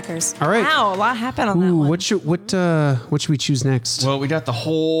fancy crackers. All right. Wow, a lot happened on that Ooh, one. what should we choose next? Well, we got the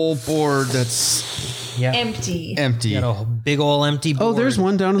whole board that's Yeah. Empty. empty. Got a big ol' empty board. Oh, there's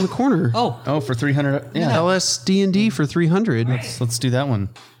one down in the corner. Oh, For 300. Yeah. LSD&D for 300. Let's do that one.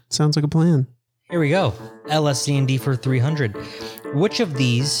 Sounds like a plan. here we go. LSD&D for 300. Which of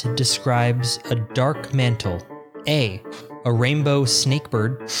these describes a dark mantle? A rainbow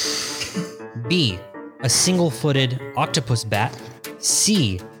snakebird. B, a single-footed octopus bat.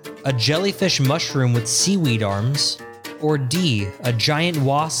 C, a jellyfish mushroom with seaweed arms. Or D, a giant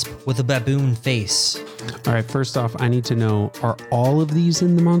wasp with a baboon face. All right, first off, I need to know, are all of these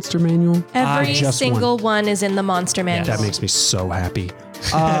in the monster manual? Every just single one is in the monster manual. That makes me so happy.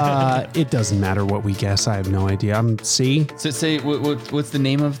 It doesn't matter what we guess. I have no idea. I'm C. So say what's the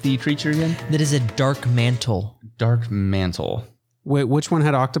name of the creature again? That is a dark mantle. Dark mantle. Wait, which one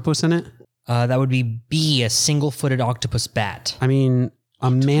had octopus in it? That would be B, a single-footed octopus bat. I mean, a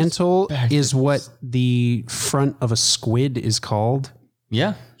mantle back is to what the front of a squid is called.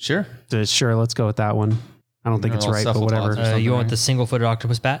 Yeah, sure. Sure, let's go with that one. I don't think it's All right, but whatever. cephalopods. You something, want right? the single-footed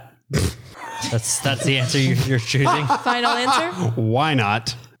octopus bat? That's the answer you're choosing. Final answer? Why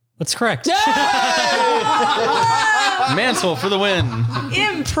not? That's correct. Mantle for the win.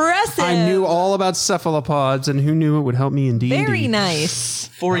 Impressive. I knew all about cephalopods, and who knew it would help me in D&D. Very nice.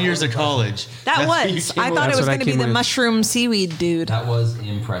 4 years of college. That That's what you was. came I up thought with. it was what I going to be came the with. mushroom seaweed dude. That was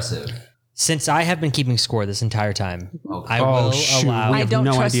impressive. Since I have been keeping score this entire time, I Oh, will shoot. allow We I have don't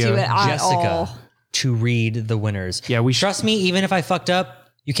no trust idea. you at Jessica all. to read the winners. Yeah, we Trust me, even if I fucked up,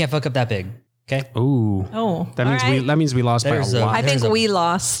 you can't fuck up that big. Okay? Ooh. Oh, That means all right. that means we lost There's by a a- lot. I think There's a- we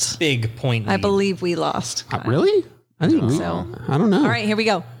lost. Big point. I lead. believe we lost. Really? I think we. so. I don't know. All right, here we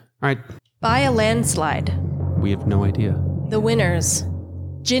go. All right. By a landslide. We have no idea. The winners.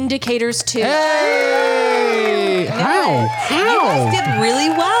 Gindicators 2. Hey! How? How? Did really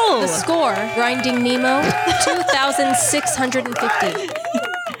well. The score, Grinding Nemo, 2,650.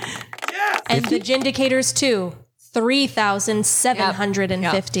 And the Gindicators 2,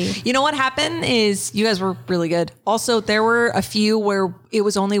 3,750. You know what happened is you guys were really good. Also, there were a few where it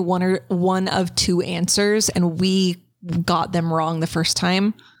was only one of 2 answers, and we got them wrong the first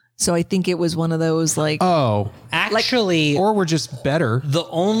time. So I think it was one of those like Oh. Actually, Or we're just better. the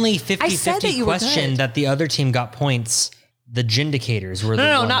only said that 50-50 you were question good. that the other team got points, the Gindicators were the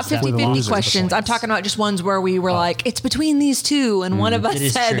no, ones not that 50-50 lost the questions. I'm points. talking about just ones where we were like, it's between these 2, and one of us It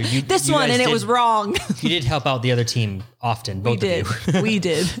is said true. You- this you one, guys and it did- was wrong. You did help out the other team often, both we did. of you. We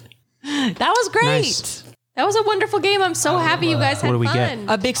did. That was great. Nice. That was a wonderful game. I'm so happy you guys had do we get? fun.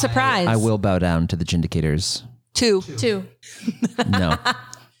 A big surprise. I will bow down to the Gindicators. 2. 2. No.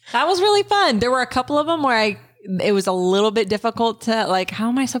 That was really fun. There were a couple of them where it was a little bit difficult to like, how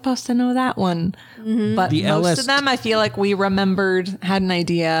am I supposed to know that one? But The most LS of them, I feel like we remembered, had an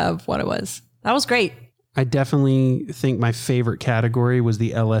idea of what it was. That was great. I definitely think my favorite category was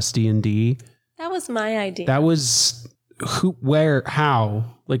the LSD&D. That was my idea. That was who, where,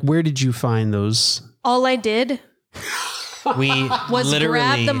 how? Like, where did you find those? All I did We was literally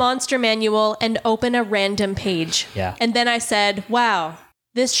grab the monster manual and open a random page. Yeah. And then I said, wow,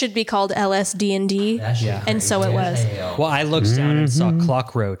 this should be called LSD&D. Yeah. And so it was. Well, I looked down and saw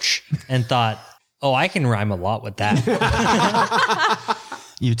Clockroach and thought, oh, I can rhyme a lot with that.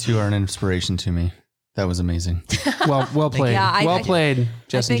 You two are an inspiration to me. That was amazing. Well played. Yeah, well played,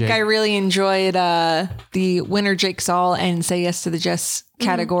 Jess I and think Jake. I really enjoyed the Winner Jigsaw and Say Yes to the Jess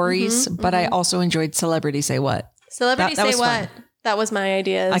categories, but I also enjoyed Celebrity Say What. Celebrity That Say was What? fun. That was my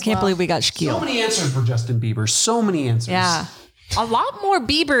idea. I can't believe we got So Shaquille. many answers for Justin Bieber. So many answers. Yeah. A lot more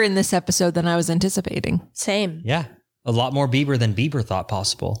Bieber in this episode than I was anticipating. Same. Yeah. A lot more Bieber than Bieber thought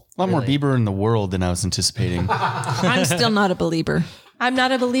possible. A lot more Bieber in the world than I was anticipating. I'm still not a believer. I'm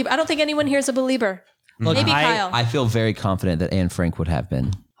not a believer. I don't think anyone here is a believer. Look, Maybe I, Kyle. I feel very confident that Anne Frank would have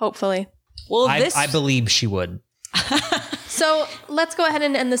been. Hopefully. Well, I believe she would. So let's go ahead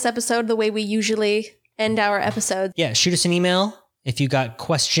and end this episode the way we usually end our episodes. Yeah, shoot us an email if you got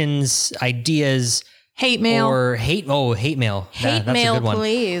questions, ideas, hate mail. or hate mail. Hate That's a mail, good one.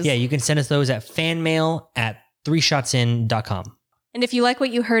 please. Yeah, you can send us those at fanmail@threeshotsin.com. And if you like what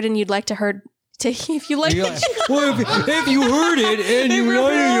you heard and you'd like to heard to if you like Well, if you heard it and you know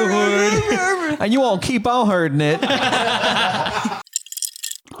you heard. And you won't keep on hurting it.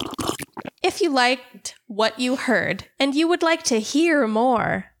 if you liked what you heard and you would like to hear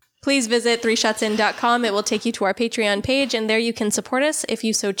more, please visit 3shotsin.com. It will take you to our Patreon page, and there you can support us if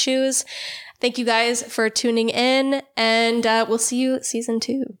you so choose. Thank you guys for tuning in, and we'll see you season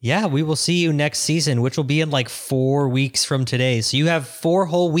 2. Yeah, we will see you next season, which will be in like 4 weeks from today. So you have 4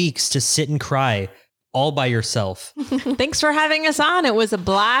 whole weeks to sit and cry all by yourself. Thanks for having us on. It was a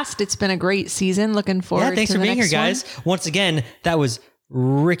blast. It's been a great season. Looking forward Yeah, thanks to for the being here, next guys. Once again, that was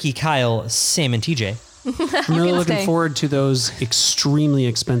Ricky, Kyle, Sam, and TJ. I'm really looking stay. forward to those extremely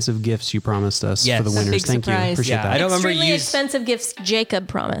expensive gifts you promised us Yes. for the A winners. big Thank you. surprise. Appreciate Yeah, that. I don't remember Extremely expensive gifts Jacob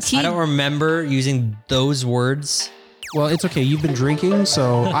promised. I don't remember using those words. Well, it's okay. You've been drinking,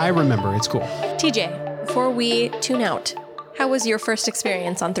 so I remember. It's cool. TJ, before we tune out, how was your first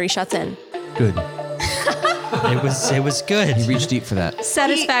experience on 3 Shots In? Good. It was good. You reach deep for that.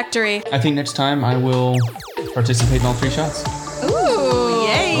 Satisfactory. I think next time I will participate in all 3 shots. Ooh,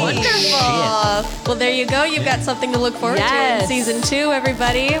 Yay. Wonderful. Well, there you go. You've got something to look forward to in Yes. season 2,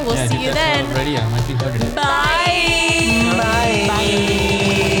 everybody. We'll see you then. Ready? I might be hugging it. Bye. Bye.